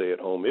employees to stay at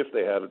home if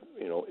they had,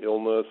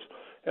 illness.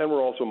 And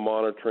we're also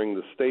monitoring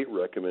the state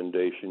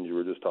recommendations you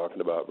were just talking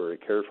about very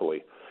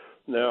carefully.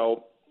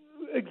 Now,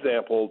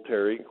 example,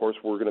 Terry, of course,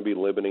 we're going to be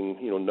limiting,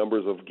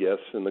 numbers of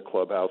guests in the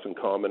clubhouse and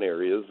common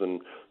areas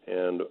and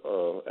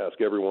ask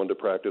everyone to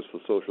practice the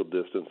social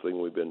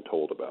distancing we've been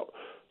told about.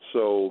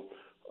 So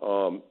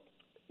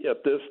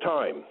at this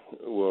time,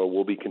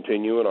 we'll be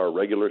continuing our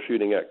regular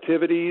shooting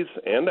activities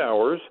and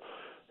hours.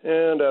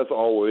 And as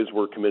always,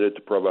 we're committed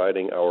to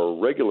providing our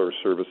regular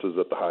services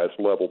at the highest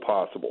level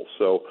possible.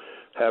 So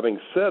having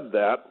said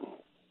that,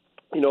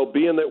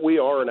 being that we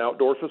are an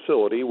outdoor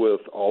facility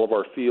with all of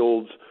our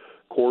fields,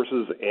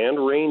 courses,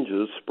 and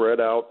ranges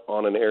spread out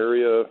on an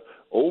area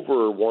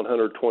over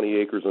 120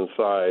 acres in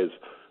size,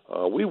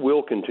 we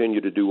will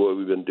continue to do what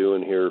we've been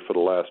doing here for the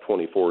last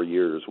 24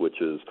 years,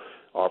 which is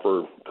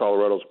offer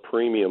Colorado's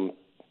premier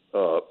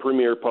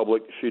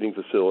public shooting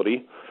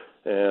facility,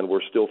 and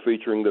we're still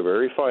featuring the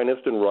very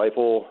finest in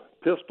rifle,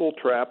 pistol,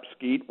 trap,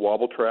 skeet,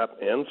 wobble trap,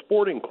 and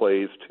sporting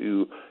clays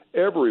to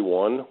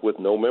everyone with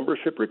no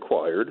membership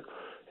required.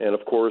 And,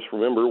 of course,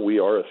 remember, we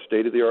are a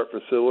state-of-the-art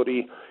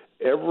facility.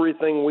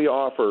 Everything we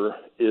offer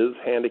is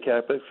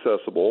handicap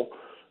accessible,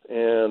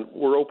 and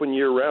we're open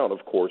year-round,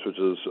 of course, which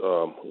is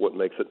what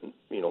makes it,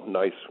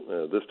 nice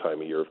this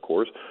time of year, of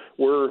course.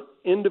 We're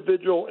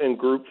individual and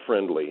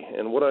group-friendly,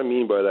 and what I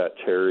mean by that,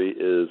 Terry,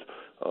 is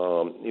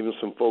even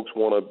some folks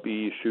want to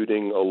be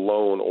shooting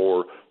alone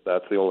or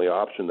that's the only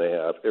option they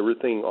have.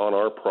 Everything on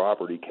our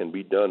property can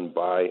be done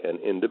by an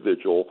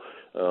individual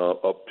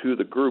up to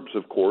the groups,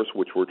 of course,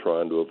 which we're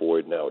trying to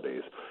avoid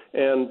nowadays.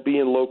 And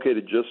being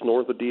located just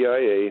north of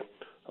DIA,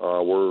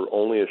 we're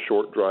only a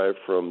short drive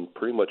from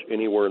pretty much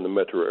anywhere in the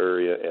metro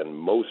area and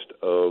most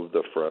of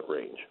the Front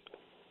Range.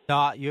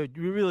 You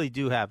really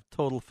do have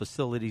total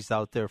facilities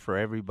out there for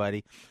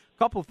everybody. A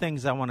couple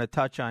things I want to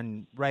touch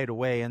on right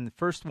away, and the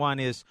first one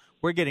is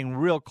we're getting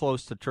real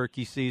close to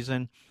turkey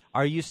season.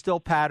 Are you still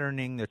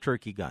patterning the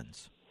turkey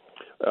guns?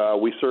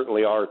 We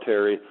certainly are,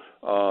 Terry.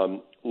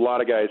 A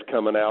lot of guys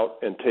coming out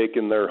and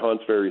taking their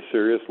hunts very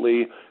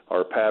seriously.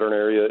 Our pattern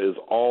area is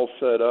all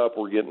set up.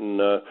 We're getting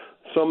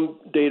some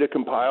data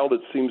compiled.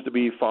 It seems to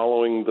be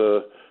following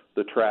the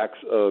tracks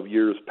of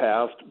years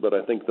past, but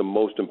I think the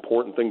most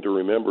important thing to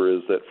remember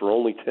is that for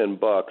only $10,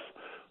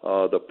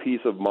 the peace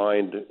of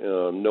mind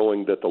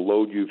knowing that the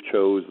load you've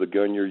chose, the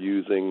gun you're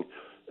using,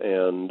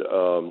 and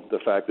the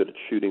fact that it's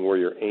shooting where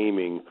you're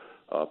aiming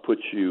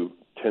puts you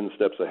 10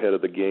 steps ahead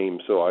of the game.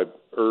 So I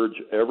urge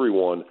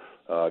everyone,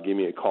 give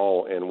me a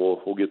call, and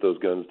we'll get those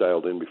guns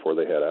dialed in before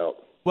they head out.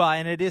 Well,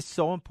 and it is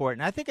so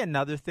important. I think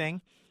another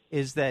thing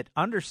is that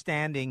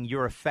understanding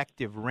your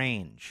effective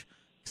range.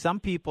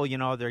 Some people,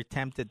 they're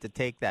tempted to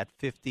take that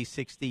 50,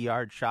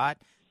 60-yard shot.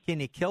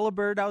 Can you kill a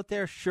bird out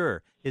there?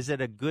 Sure. Is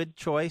it a good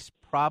choice?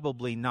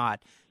 Probably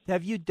not.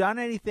 Have you done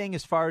anything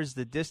as far as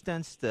the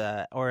distance,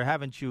 or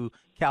haven't you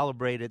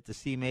calibrated to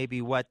see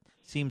maybe what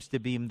seems to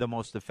be the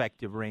most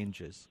effective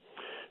ranges?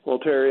 Well,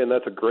 Terry, and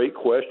that's a great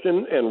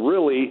question. And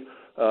really,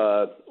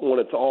 when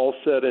it's all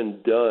said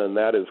and done,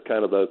 that is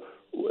kind of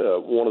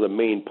one of the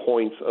main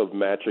points of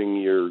matching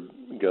your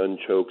gun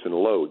chokes and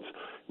loads.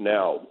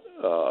 Now,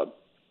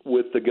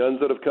 with the guns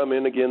that have come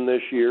in again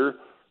this year,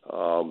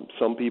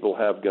 some people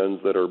have guns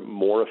that are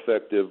more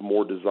effective,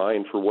 more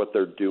designed for what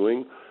they're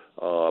doing.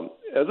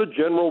 As a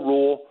general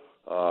rule,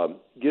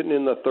 getting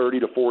in the 30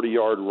 to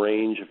 40-yard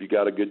range, if you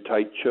got a good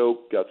tight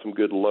choke, got some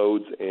good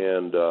loads,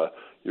 and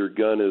your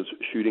gun is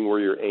shooting where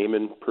you're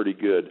aiming, pretty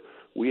good.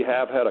 We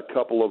have had a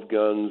couple of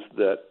guns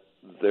that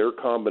their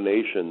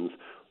combinations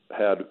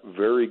had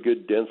very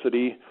good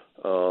density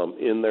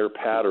in their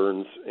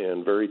patterns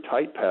and very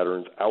tight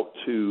patterns out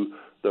to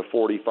the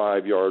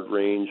 45-yard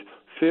range.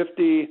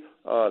 50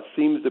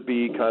 seems to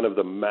be kind of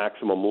the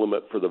maximum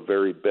limit for the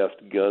very best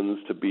guns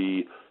to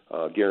be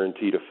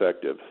guaranteed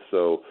effective.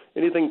 So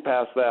anything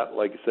past that,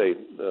 like I say,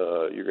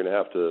 you're going to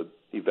have to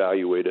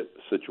evaluate it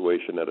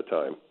situation at a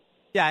time.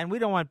 Yeah, and we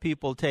don't want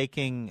people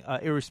taking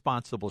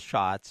irresponsible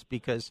shots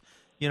because,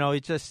 you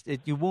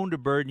wound a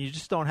bird and you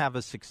just don't have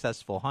a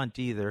successful hunt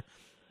either.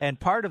 And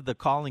part of the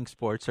calling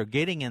sports are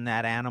getting in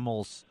that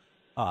animal's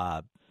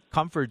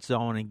comfort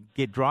zone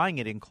and drawing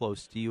it in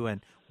close to you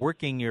and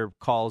working your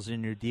calls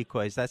and your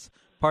decoys. That's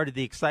part of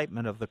the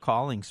excitement of the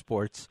calling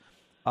sports.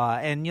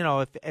 And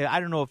if I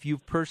don't know if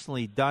you've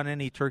personally done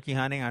any turkey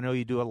hunting. I know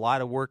you do a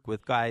lot of work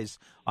with guys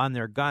on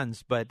their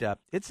guns, but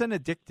it's an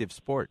addictive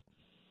sport.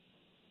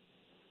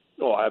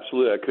 Oh,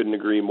 absolutely. I couldn't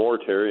agree more,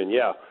 Terry. And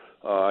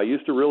I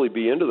used to really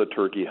be into the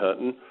turkey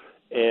hunting,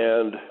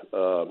 and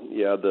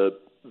the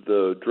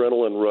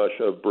adrenaline rush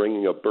of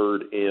bringing a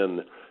bird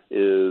in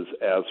is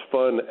as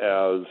fun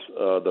as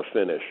the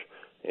finish.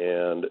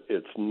 And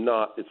it's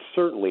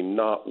certainly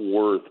not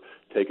worth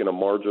taking a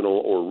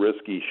marginal or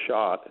risky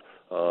shot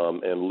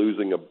and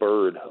losing a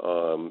bird,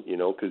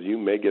 because you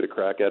may get a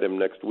crack at him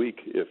next week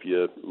if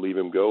you leave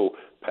him go,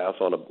 pass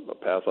on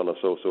a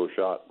so-so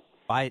shot.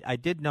 I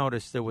did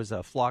notice there was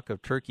a flock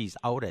of turkeys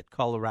out at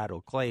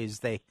Colorado Clays.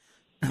 They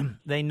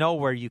know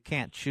where you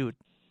can't shoot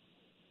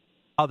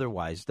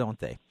otherwise, don't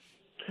they?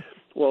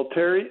 Well,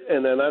 Terry,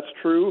 and then that's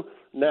true.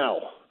 Now,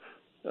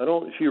 I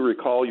don't know if you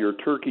recall your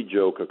turkey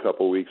joke a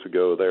couple weeks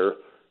ago there.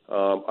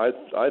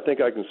 I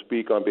think I can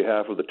speak on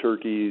behalf of the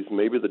turkeys,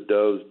 maybe the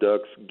doves,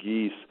 ducks,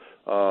 geese.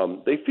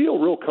 They feel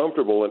real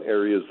comfortable in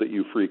areas that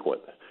you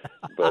frequent.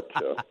 But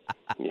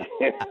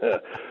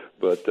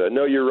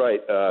no, you're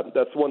right.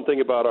 That's one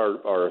thing about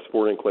our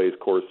Sporting Clays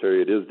course,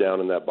 Terry. It is down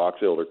in that Box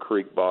Elder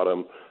Creek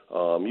bottom.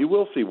 You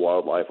will see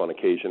wildlife on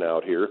occasion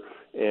out here,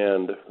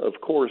 and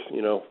of course,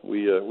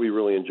 we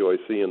really enjoy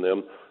seeing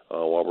them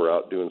while we're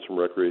out doing some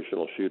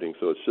recreational shooting.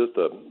 So it's just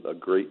a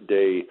great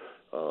day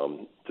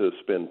to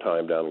spend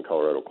time down in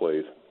Colorado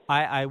Clays.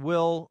 I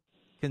will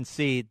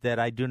concede that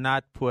I do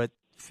not put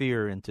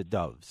fear into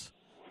doves.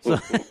 So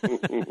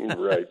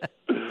right.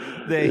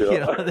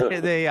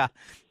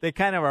 They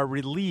kind of are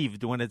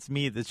relieved when it's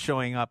me that's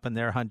showing up in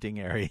their hunting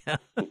area.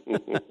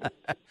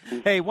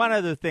 Hey, one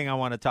other thing I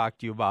want to talk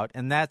to you about,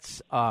 and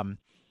that's a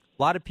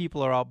lot of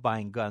people are out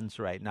buying guns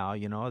right now.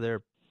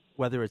 They're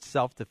whether it's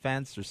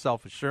self-defense or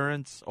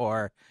self-assurance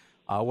or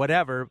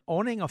whatever.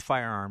 Owning a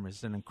firearm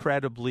is an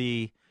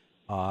incredibly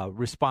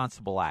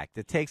responsible act.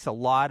 It takes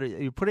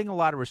you're putting a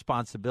lot of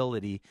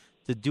responsibility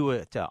to do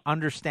it, to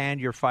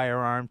understand your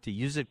firearm, to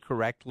use it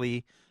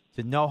correctly,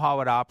 to know how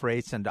it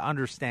operates, and to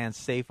understand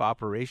safe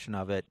operation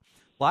of it.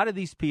 A lot of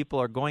these people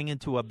are going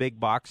into a big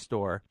box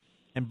store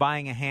and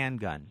buying a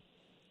handgun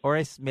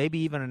or maybe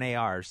even an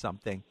AR or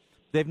something.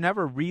 They've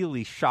never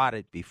really shot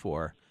it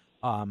before.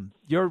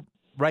 Your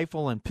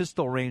rifle and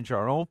pistol range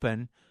are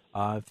open.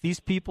 If these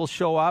people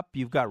show up,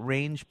 you've got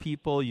range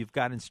people, you've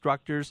got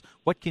instructors.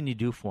 What can you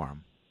do for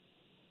them?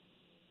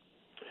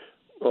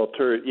 Well,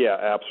 Terry, yeah,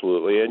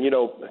 absolutely. And,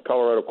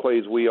 Colorado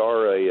Clays, we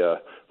are a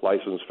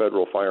licensed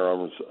federal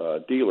firearms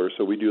dealer,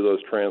 so we do those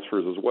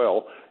transfers as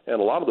well.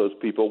 And a lot of those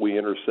people we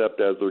intercept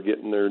as they're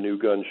getting their new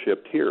gun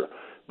shipped here.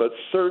 But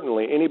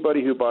certainly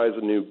anybody who buys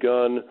a new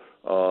gun,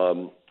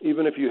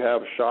 even if you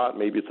have shot,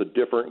 maybe it's a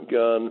different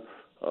gun,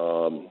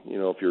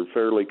 if you're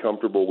fairly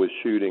comfortable with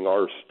shooting,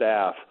 our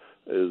staff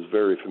is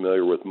very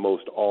familiar with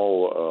most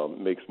all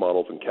makes,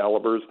 models, and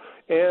calibers.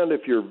 And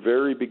if you're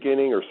very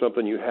beginning or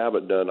something you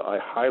haven't done, I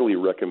highly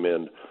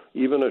recommend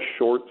even a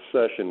short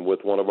session with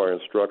one of our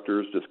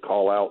instructors. Just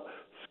call out,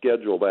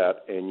 schedule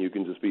that, and you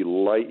can just be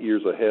light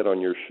years ahead on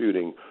your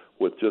shooting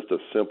with just a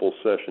simple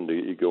session to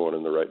get you going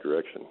in the right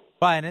direction.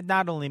 Well, and it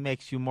not only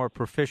makes you more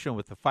proficient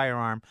with the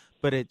firearm,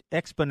 but it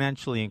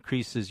exponentially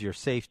increases your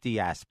safety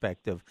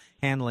aspect of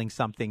handling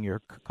something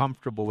you're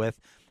comfortable with.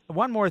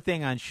 One more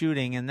thing on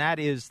shooting, and that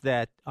is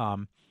that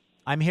I'm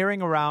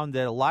hearing around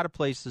that a lot of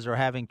places are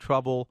having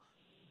trouble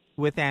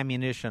with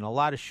ammunition. A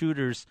lot of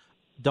shooters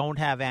don't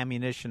have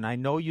ammunition. I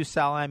know you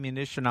sell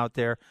ammunition out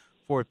there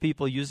for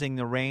people using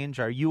the range.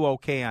 Are you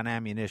okay on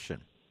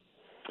ammunition?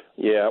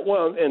 Yeah,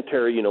 well, and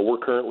Terry, we're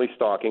currently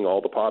stocking all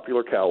the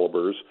popular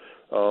calibers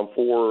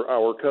for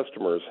our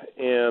customers.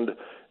 And,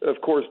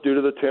 of course, due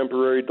to the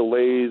temporary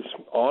delays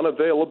on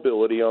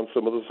availability on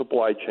some of the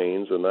supply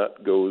chains, and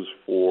that goes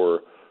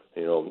for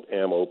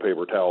ammo,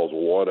 paper towels,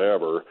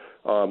 whatever.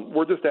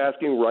 We're just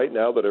asking right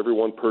now that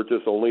everyone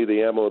purchase only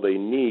the ammo they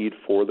need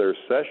for their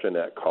session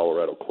at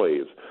Colorado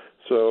Clays.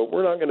 So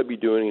we're not going to be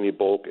doing any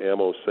bulk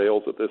ammo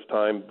sales at this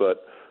time,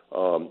 but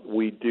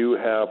we do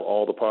have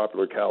all the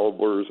popular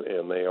calibers,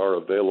 and they are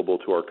available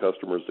to our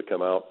customers to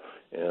come out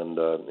and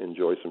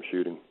enjoy some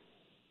shooting.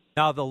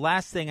 Now, the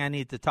last thing I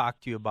need to talk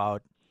to you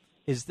about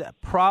is the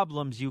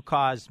problems you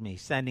caused me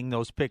sending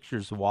those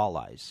pictures of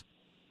walleyes.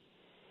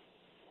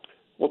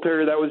 Well,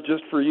 Terry, that was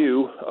just for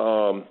you.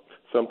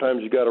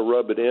 Sometimes you got to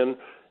rub it in,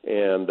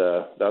 and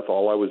that's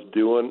all I was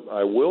doing.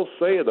 I will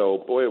say,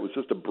 though, boy, it was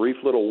just a brief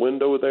little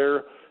window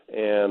there,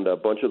 and a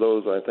bunch of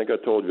those, I think I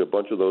told you, a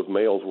bunch of those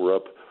males were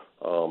up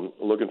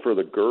looking for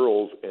the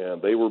girls,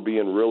 and they were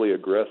being really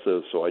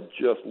aggressive, so I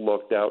just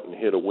lucked out and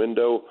hit a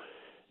window.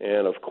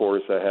 And, of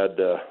course, I had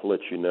to let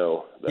you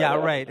know. Yeah,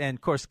 right. And,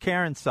 of course,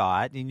 Karen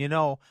saw it.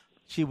 And,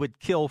 she would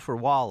kill for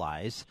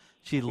walleyes.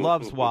 She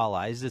loves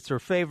walleyes. It's her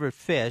favorite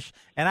fish.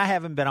 And I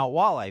haven't been out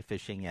walleye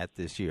fishing yet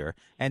this year.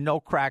 And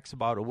no cracks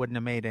about it wouldn't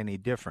have made any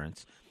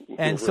difference.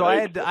 And so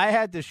Right. I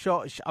had to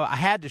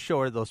show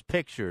her those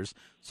pictures.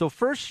 So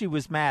first she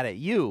was mad at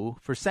you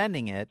for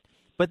sending it.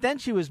 But then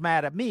she was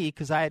mad at me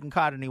because I hadn't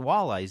caught any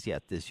walleyes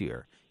yet this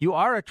year. You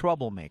are a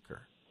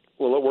troublemaker.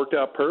 Well, it worked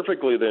out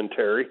perfectly then,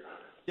 Terry.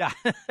 Yeah.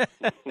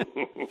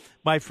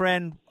 My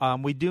friend,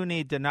 we do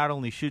need to not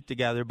only shoot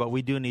together, but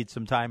we do need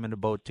some time in a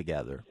boat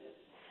together.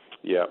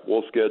 Yeah,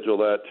 we'll schedule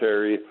that,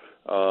 Terry.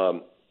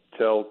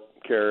 Tell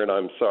Karen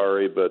I'm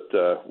sorry, but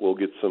we'll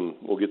get some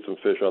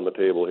fish on the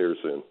table here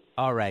soon.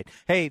 All right.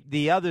 Hey,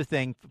 the other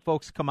thing,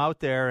 folks, come out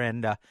there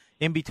and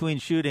in between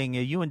shooting,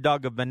 you and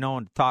Doug have been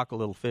known to talk a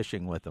little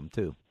fishing with them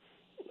too.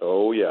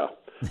 Oh yeah,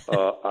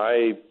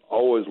 I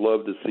always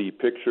love to see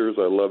pictures.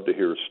 I love to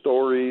hear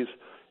stories,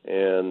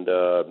 and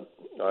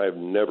I've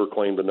never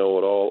claimed to know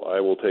it all. I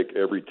will take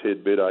every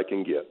tidbit I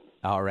can get.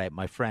 All right,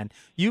 my friend.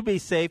 You be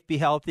safe, be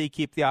healthy,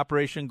 keep the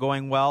operation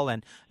going well.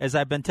 And as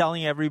I've been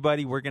telling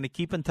everybody, we're going to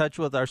keep in touch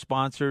with our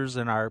sponsors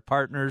and our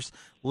partners.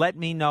 Let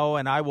me know,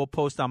 and I will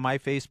post on my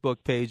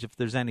Facebook page if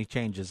there's any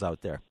changes out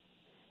there.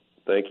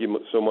 Thank you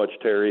so much,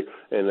 Terry.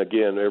 And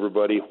again,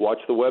 everybody, watch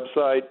the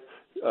website.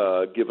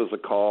 Give us a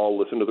call,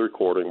 listen to the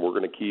recording. We're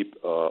going to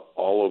keep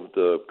all of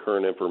the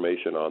current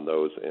information on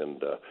those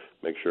and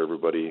make sure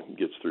everybody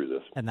gets through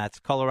this. And that's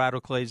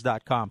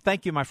ColoradoClays.com.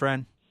 Thank you, my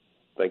friend.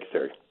 Thanks,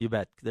 Terry. You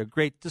bet. They're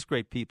great, just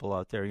great people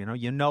out there.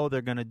 You know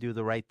they're going to do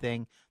the right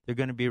thing. They're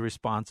going to be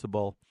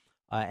responsible.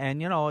 And,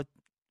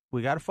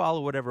 we got to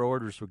follow whatever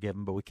orders we're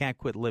given, but we can't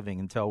quit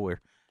living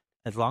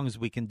as long as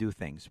we can do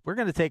things. We're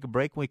going to take a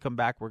break. When we come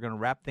back, we're going to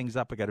wrap things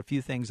up. I got a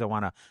few things I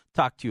want to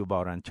talk to you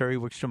about on Terry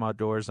Wickstrom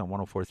Outdoors on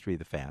 104.3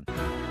 The Fan.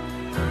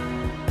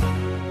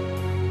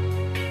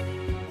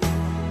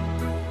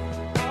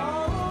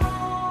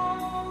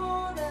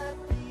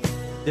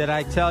 Did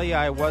I tell you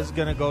I was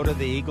going to go to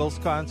the Eagles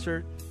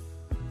concert?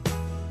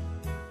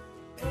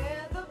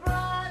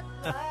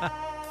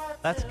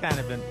 That's kind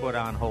of been put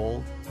on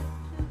hold.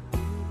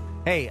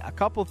 Hey, a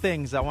couple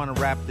things I want to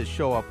wrap this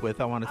show up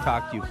with. I want to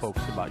talk to you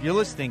folks about. You're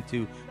listening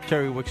to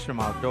Terry Wickstrom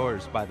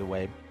Outdoors, by the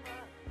way.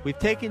 We've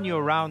taken you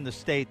around the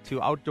state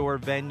to outdoor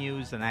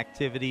venues and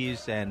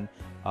activities and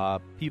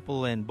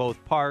people in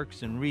both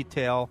parks and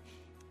retail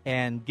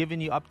and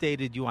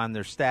updated you on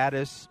their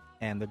status.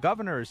 And the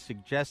governor has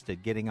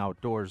suggested getting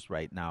outdoors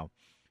right now.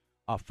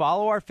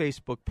 Follow our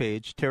Facebook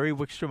page, Terry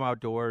Wickstrom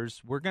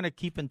Outdoors. We're going to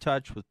keep in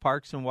touch with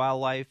Parks and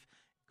Wildlife,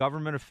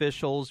 government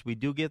officials. We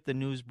do get the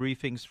news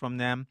briefings from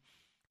them.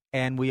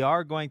 And we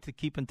are going to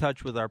keep in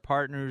touch with our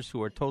partners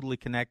who are totally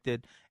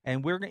connected.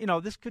 And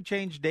this could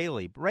change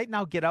daily. But right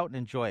now, get out and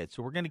enjoy it.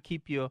 So we're going to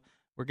keep you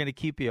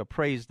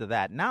appraised of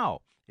that.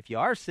 Now, if you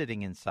are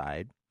sitting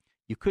inside,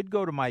 you could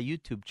go to my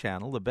YouTube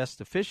channel, The Best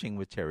of Fishing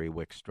with Terry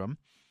Wickstrom,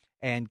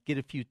 and get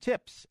a few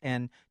tips.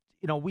 And,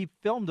 we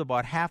filmed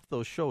about half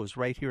those shows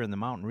right here in the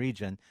mountain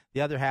region.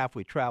 The other half,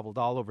 we traveled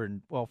all over,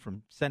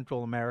 from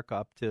Central America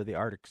up to the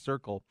Arctic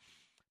Circle.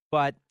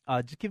 But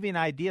just to give you an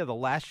idea, the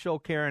last show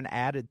Karen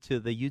added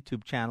to the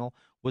YouTube channel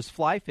was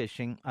fly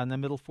fishing on the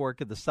Middle Fork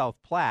of the South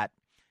Platte.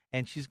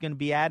 And she's going to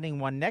be adding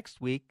one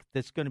next week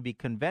that's going to be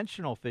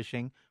conventional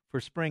fishing for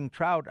spring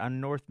trout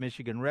on North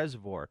Michigan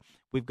Reservoir.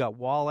 We've got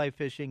walleye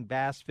fishing,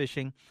 bass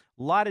fishing,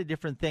 a lot of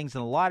different things,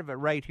 and a lot of it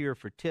right here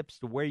for tips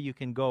to where you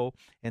can go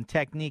and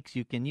techniques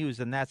you can use,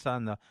 and that's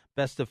on the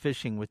Best of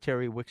Fishing with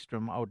Terry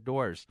Wickstrom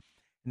Outdoors.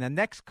 In the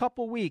next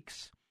couple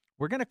weeks,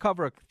 we're going to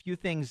cover a few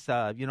things.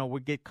 We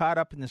get caught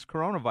up in this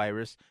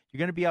coronavirus. You're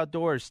going to be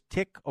outdoors.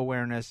 Tick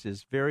awareness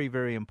is very,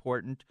 very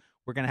important.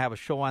 We're going to have a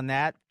show on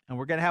that, and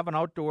we're going to have an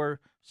outdoor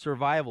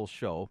survival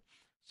show,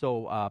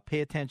 so pay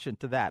attention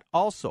to that.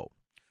 Also,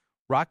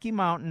 Rocky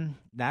Mountain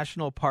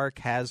National Park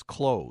has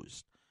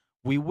closed.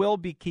 We will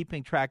be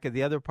keeping track of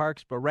the other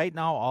parks, but right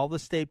now all the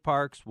state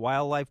parks,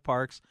 wildlife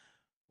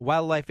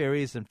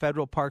areas, and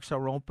federal parks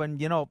are open.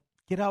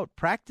 Get out,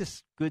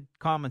 practice good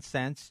common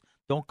sense.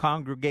 Don't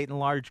congregate in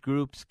large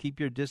groups.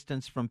 Keep your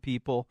distance from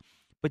people.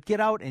 But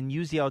get out and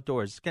use the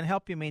outdoors. It's going to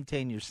help you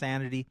maintain your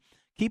sanity.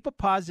 Keep a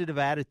positive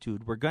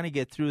attitude. We're going to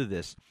get through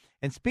this.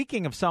 And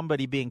speaking of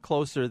somebody being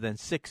closer than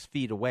 6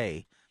 feet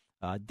away,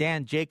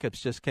 Dan Jacobs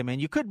just came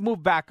in. You could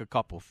move back a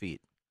couple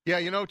feet. Yeah,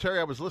 Terry,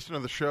 I was listening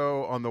to the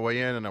show on the way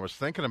in, and I was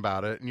thinking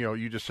about it. And,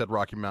 you just said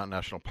Rocky Mountain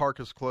National Park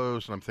is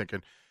closed, and I'm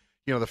thinking,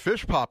 the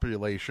fish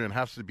population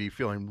has to be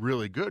feeling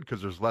really good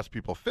because there's less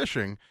people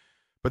fishing.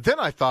 But then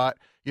I thought,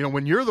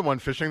 when you're the one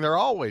fishing, they're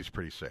always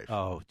pretty safe.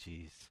 Oh,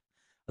 geez.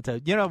 I'll tell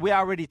you, we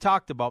already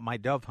talked about my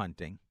dove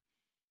hunting.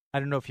 I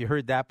don't know if you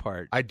heard that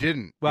part. I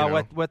didn't.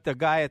 Well, what the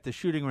guy at the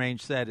shooting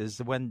range said is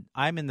when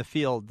I'm in the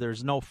field,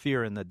 there's no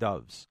fear in the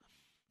doves.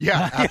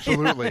 Yeah,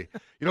 absolutely.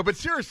 But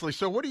seriously,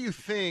 so what do you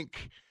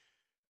think?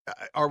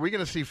 Are we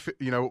going to see,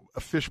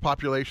 fish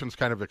populations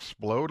kind of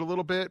explode a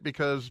little bit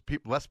because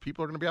less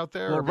people are going to be out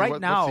there? Well,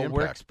 now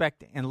we're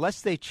expecting,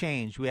 unless they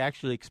change, we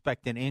actually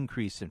expect an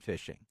increase in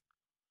fishing.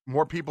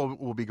 more people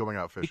will be going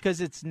out fishing.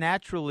 Because it's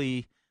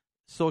naturally,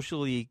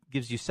 socially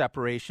gives you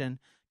separation.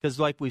 Because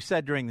like we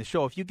said during the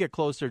show, if you get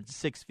closer to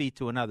 6 feet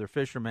to another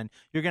fisherman,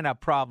 you're going to have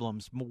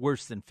problems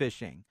worse than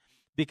fishing.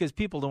 Because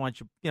people don't want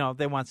you,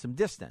 they want some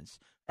distance.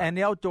 And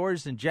the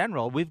outdoors in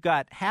general, we've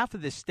got half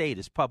of this state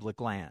is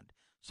public land.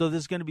 So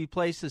there's going to be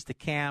places to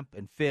camp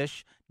and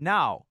fish.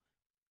 Now,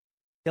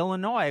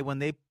 Illinois, when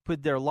they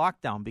put their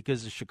lockdown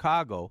because of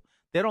Chicago,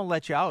 they don't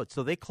let you out.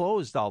 So they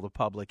closed all the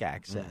public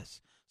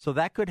access. So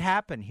that could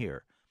happen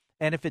here.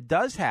 And if it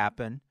does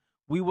happen,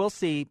 you'll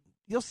see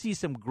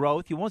some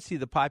growth. You won't see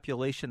the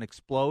population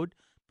explode,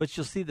 but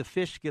you'll see the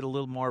fish get a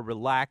little more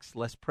relaxed,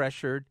 less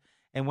pressured.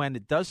 And when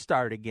it does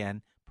start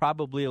again,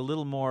 probably a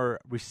little more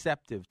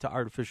receptive to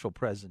artificial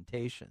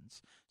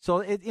presentations. So,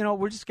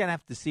 we're just going to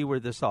have to see where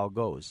this all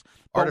goes.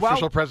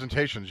 Artificial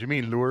presentations? You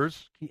mean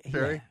lures,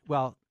 Terry? Yeah,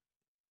 well,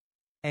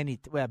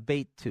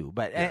 bait too.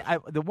 But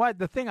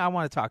the thing I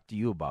want to talk to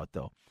you about,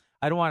 though,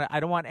 I don't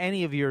want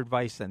any of your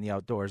advice on the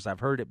outdoors. I've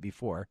heard it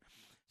before.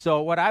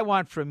 So what I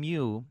want from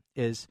you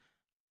is,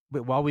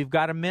 while we've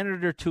got a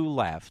minute or two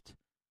left,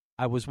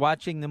 I was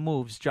watching the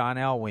moves John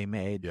Elway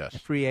made,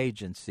 free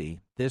agency,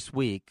 this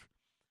week.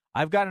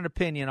 I've got an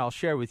opinion I'll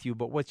share with you,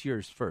 but what's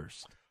yours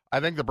first?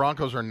 I think the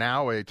Broncos are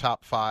now a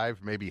top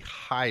 5, maybe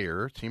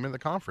higher team in the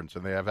conference,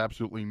 and they have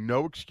absolutely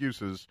no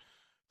excuses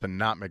to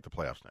not make the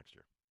playoffs next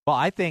year. Well,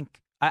 I think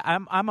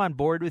I'm on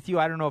board with you.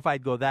 I don't know if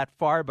I'd go that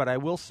far, but I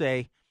will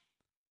say,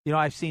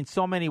 I've seen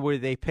so many where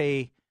they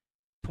pay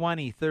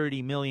 $20,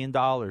 $30 million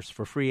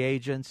for free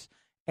agents,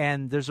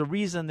 and there's a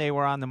reason they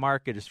were on the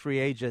market as free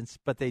agents,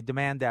 but they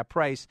demand that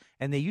price,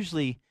 and they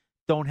usually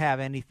don't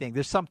have anything.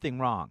 There's something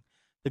wrong.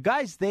 The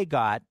guys they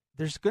got,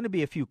 there's going to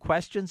be a few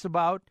questions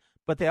about,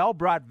 but they all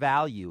brought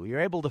value.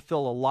 You're able to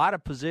fill a lot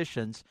of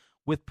positions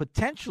with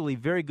potentially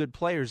very good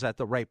players at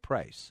the right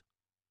price.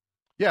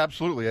 Yeah,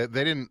 absolutely.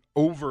 They didn't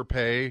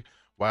overpay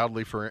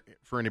wildly for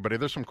anybody.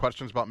 There's some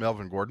questions about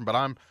Melvin Gordon, but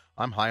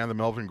I'm high on the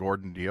Melvin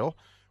Gordon deal.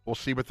 We'll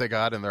see what they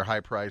got in their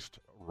high-priced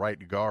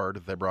right guard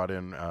that they brought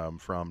in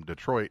from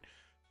Detroit.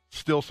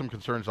 Still some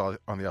concerns on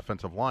the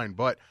offensive line,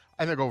 but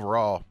I think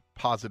overall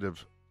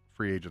positive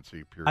free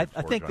agency period.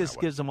 I think this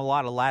gives them a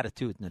lot of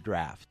latitude in the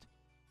draft.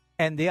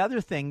 And the other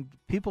thing,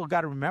 people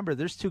got to remember,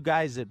 there's two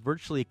guys that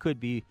virtually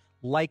could be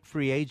like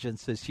free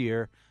agents this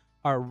year,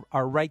 our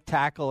right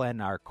tackle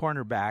and our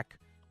cornerback.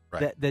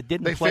 Right. That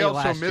didn't they play failed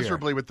last so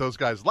miserably with those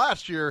guys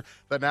last year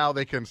that now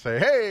they can say,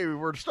 hey,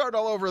 we're starting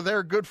all over.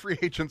 They're good free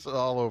agents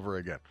all over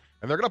again.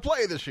 And they're going to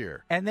play this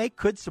year. And they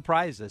could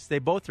surprise us. They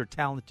both are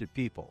talented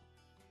people.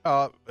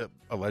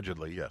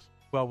 Allegedly, yes.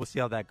 Well, we'll see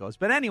how that goes.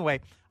 But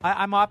anyway,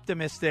 I'm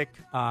optimistic.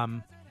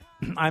 I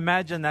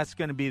imagine that's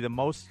going to be the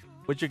most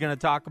what you're going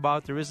to talk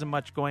about. There isn't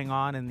much going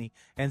on in the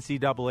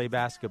NCAA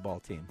basketball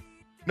team.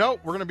 No,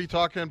 we're going to be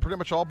talking pretty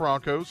much all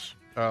Broncos.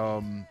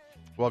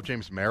 We'll have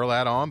James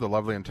Merilatt on, the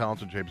lovely and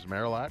talented James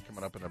Merilatt,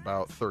 coming up in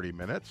about 30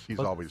 minutes. He's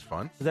always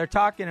fun. They're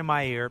talking in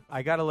my ear.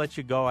 I got to let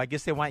you go. I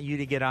guess they want you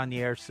to get on the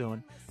air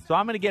soon. So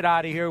I'm going to get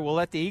out of here. We'll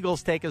let the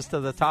Eagles take us to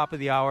the top of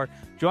the hour.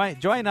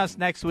 Join us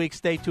next week.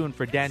 Stay tuned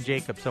for Dan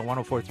Jacobs on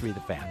 104.3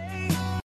 The Fan.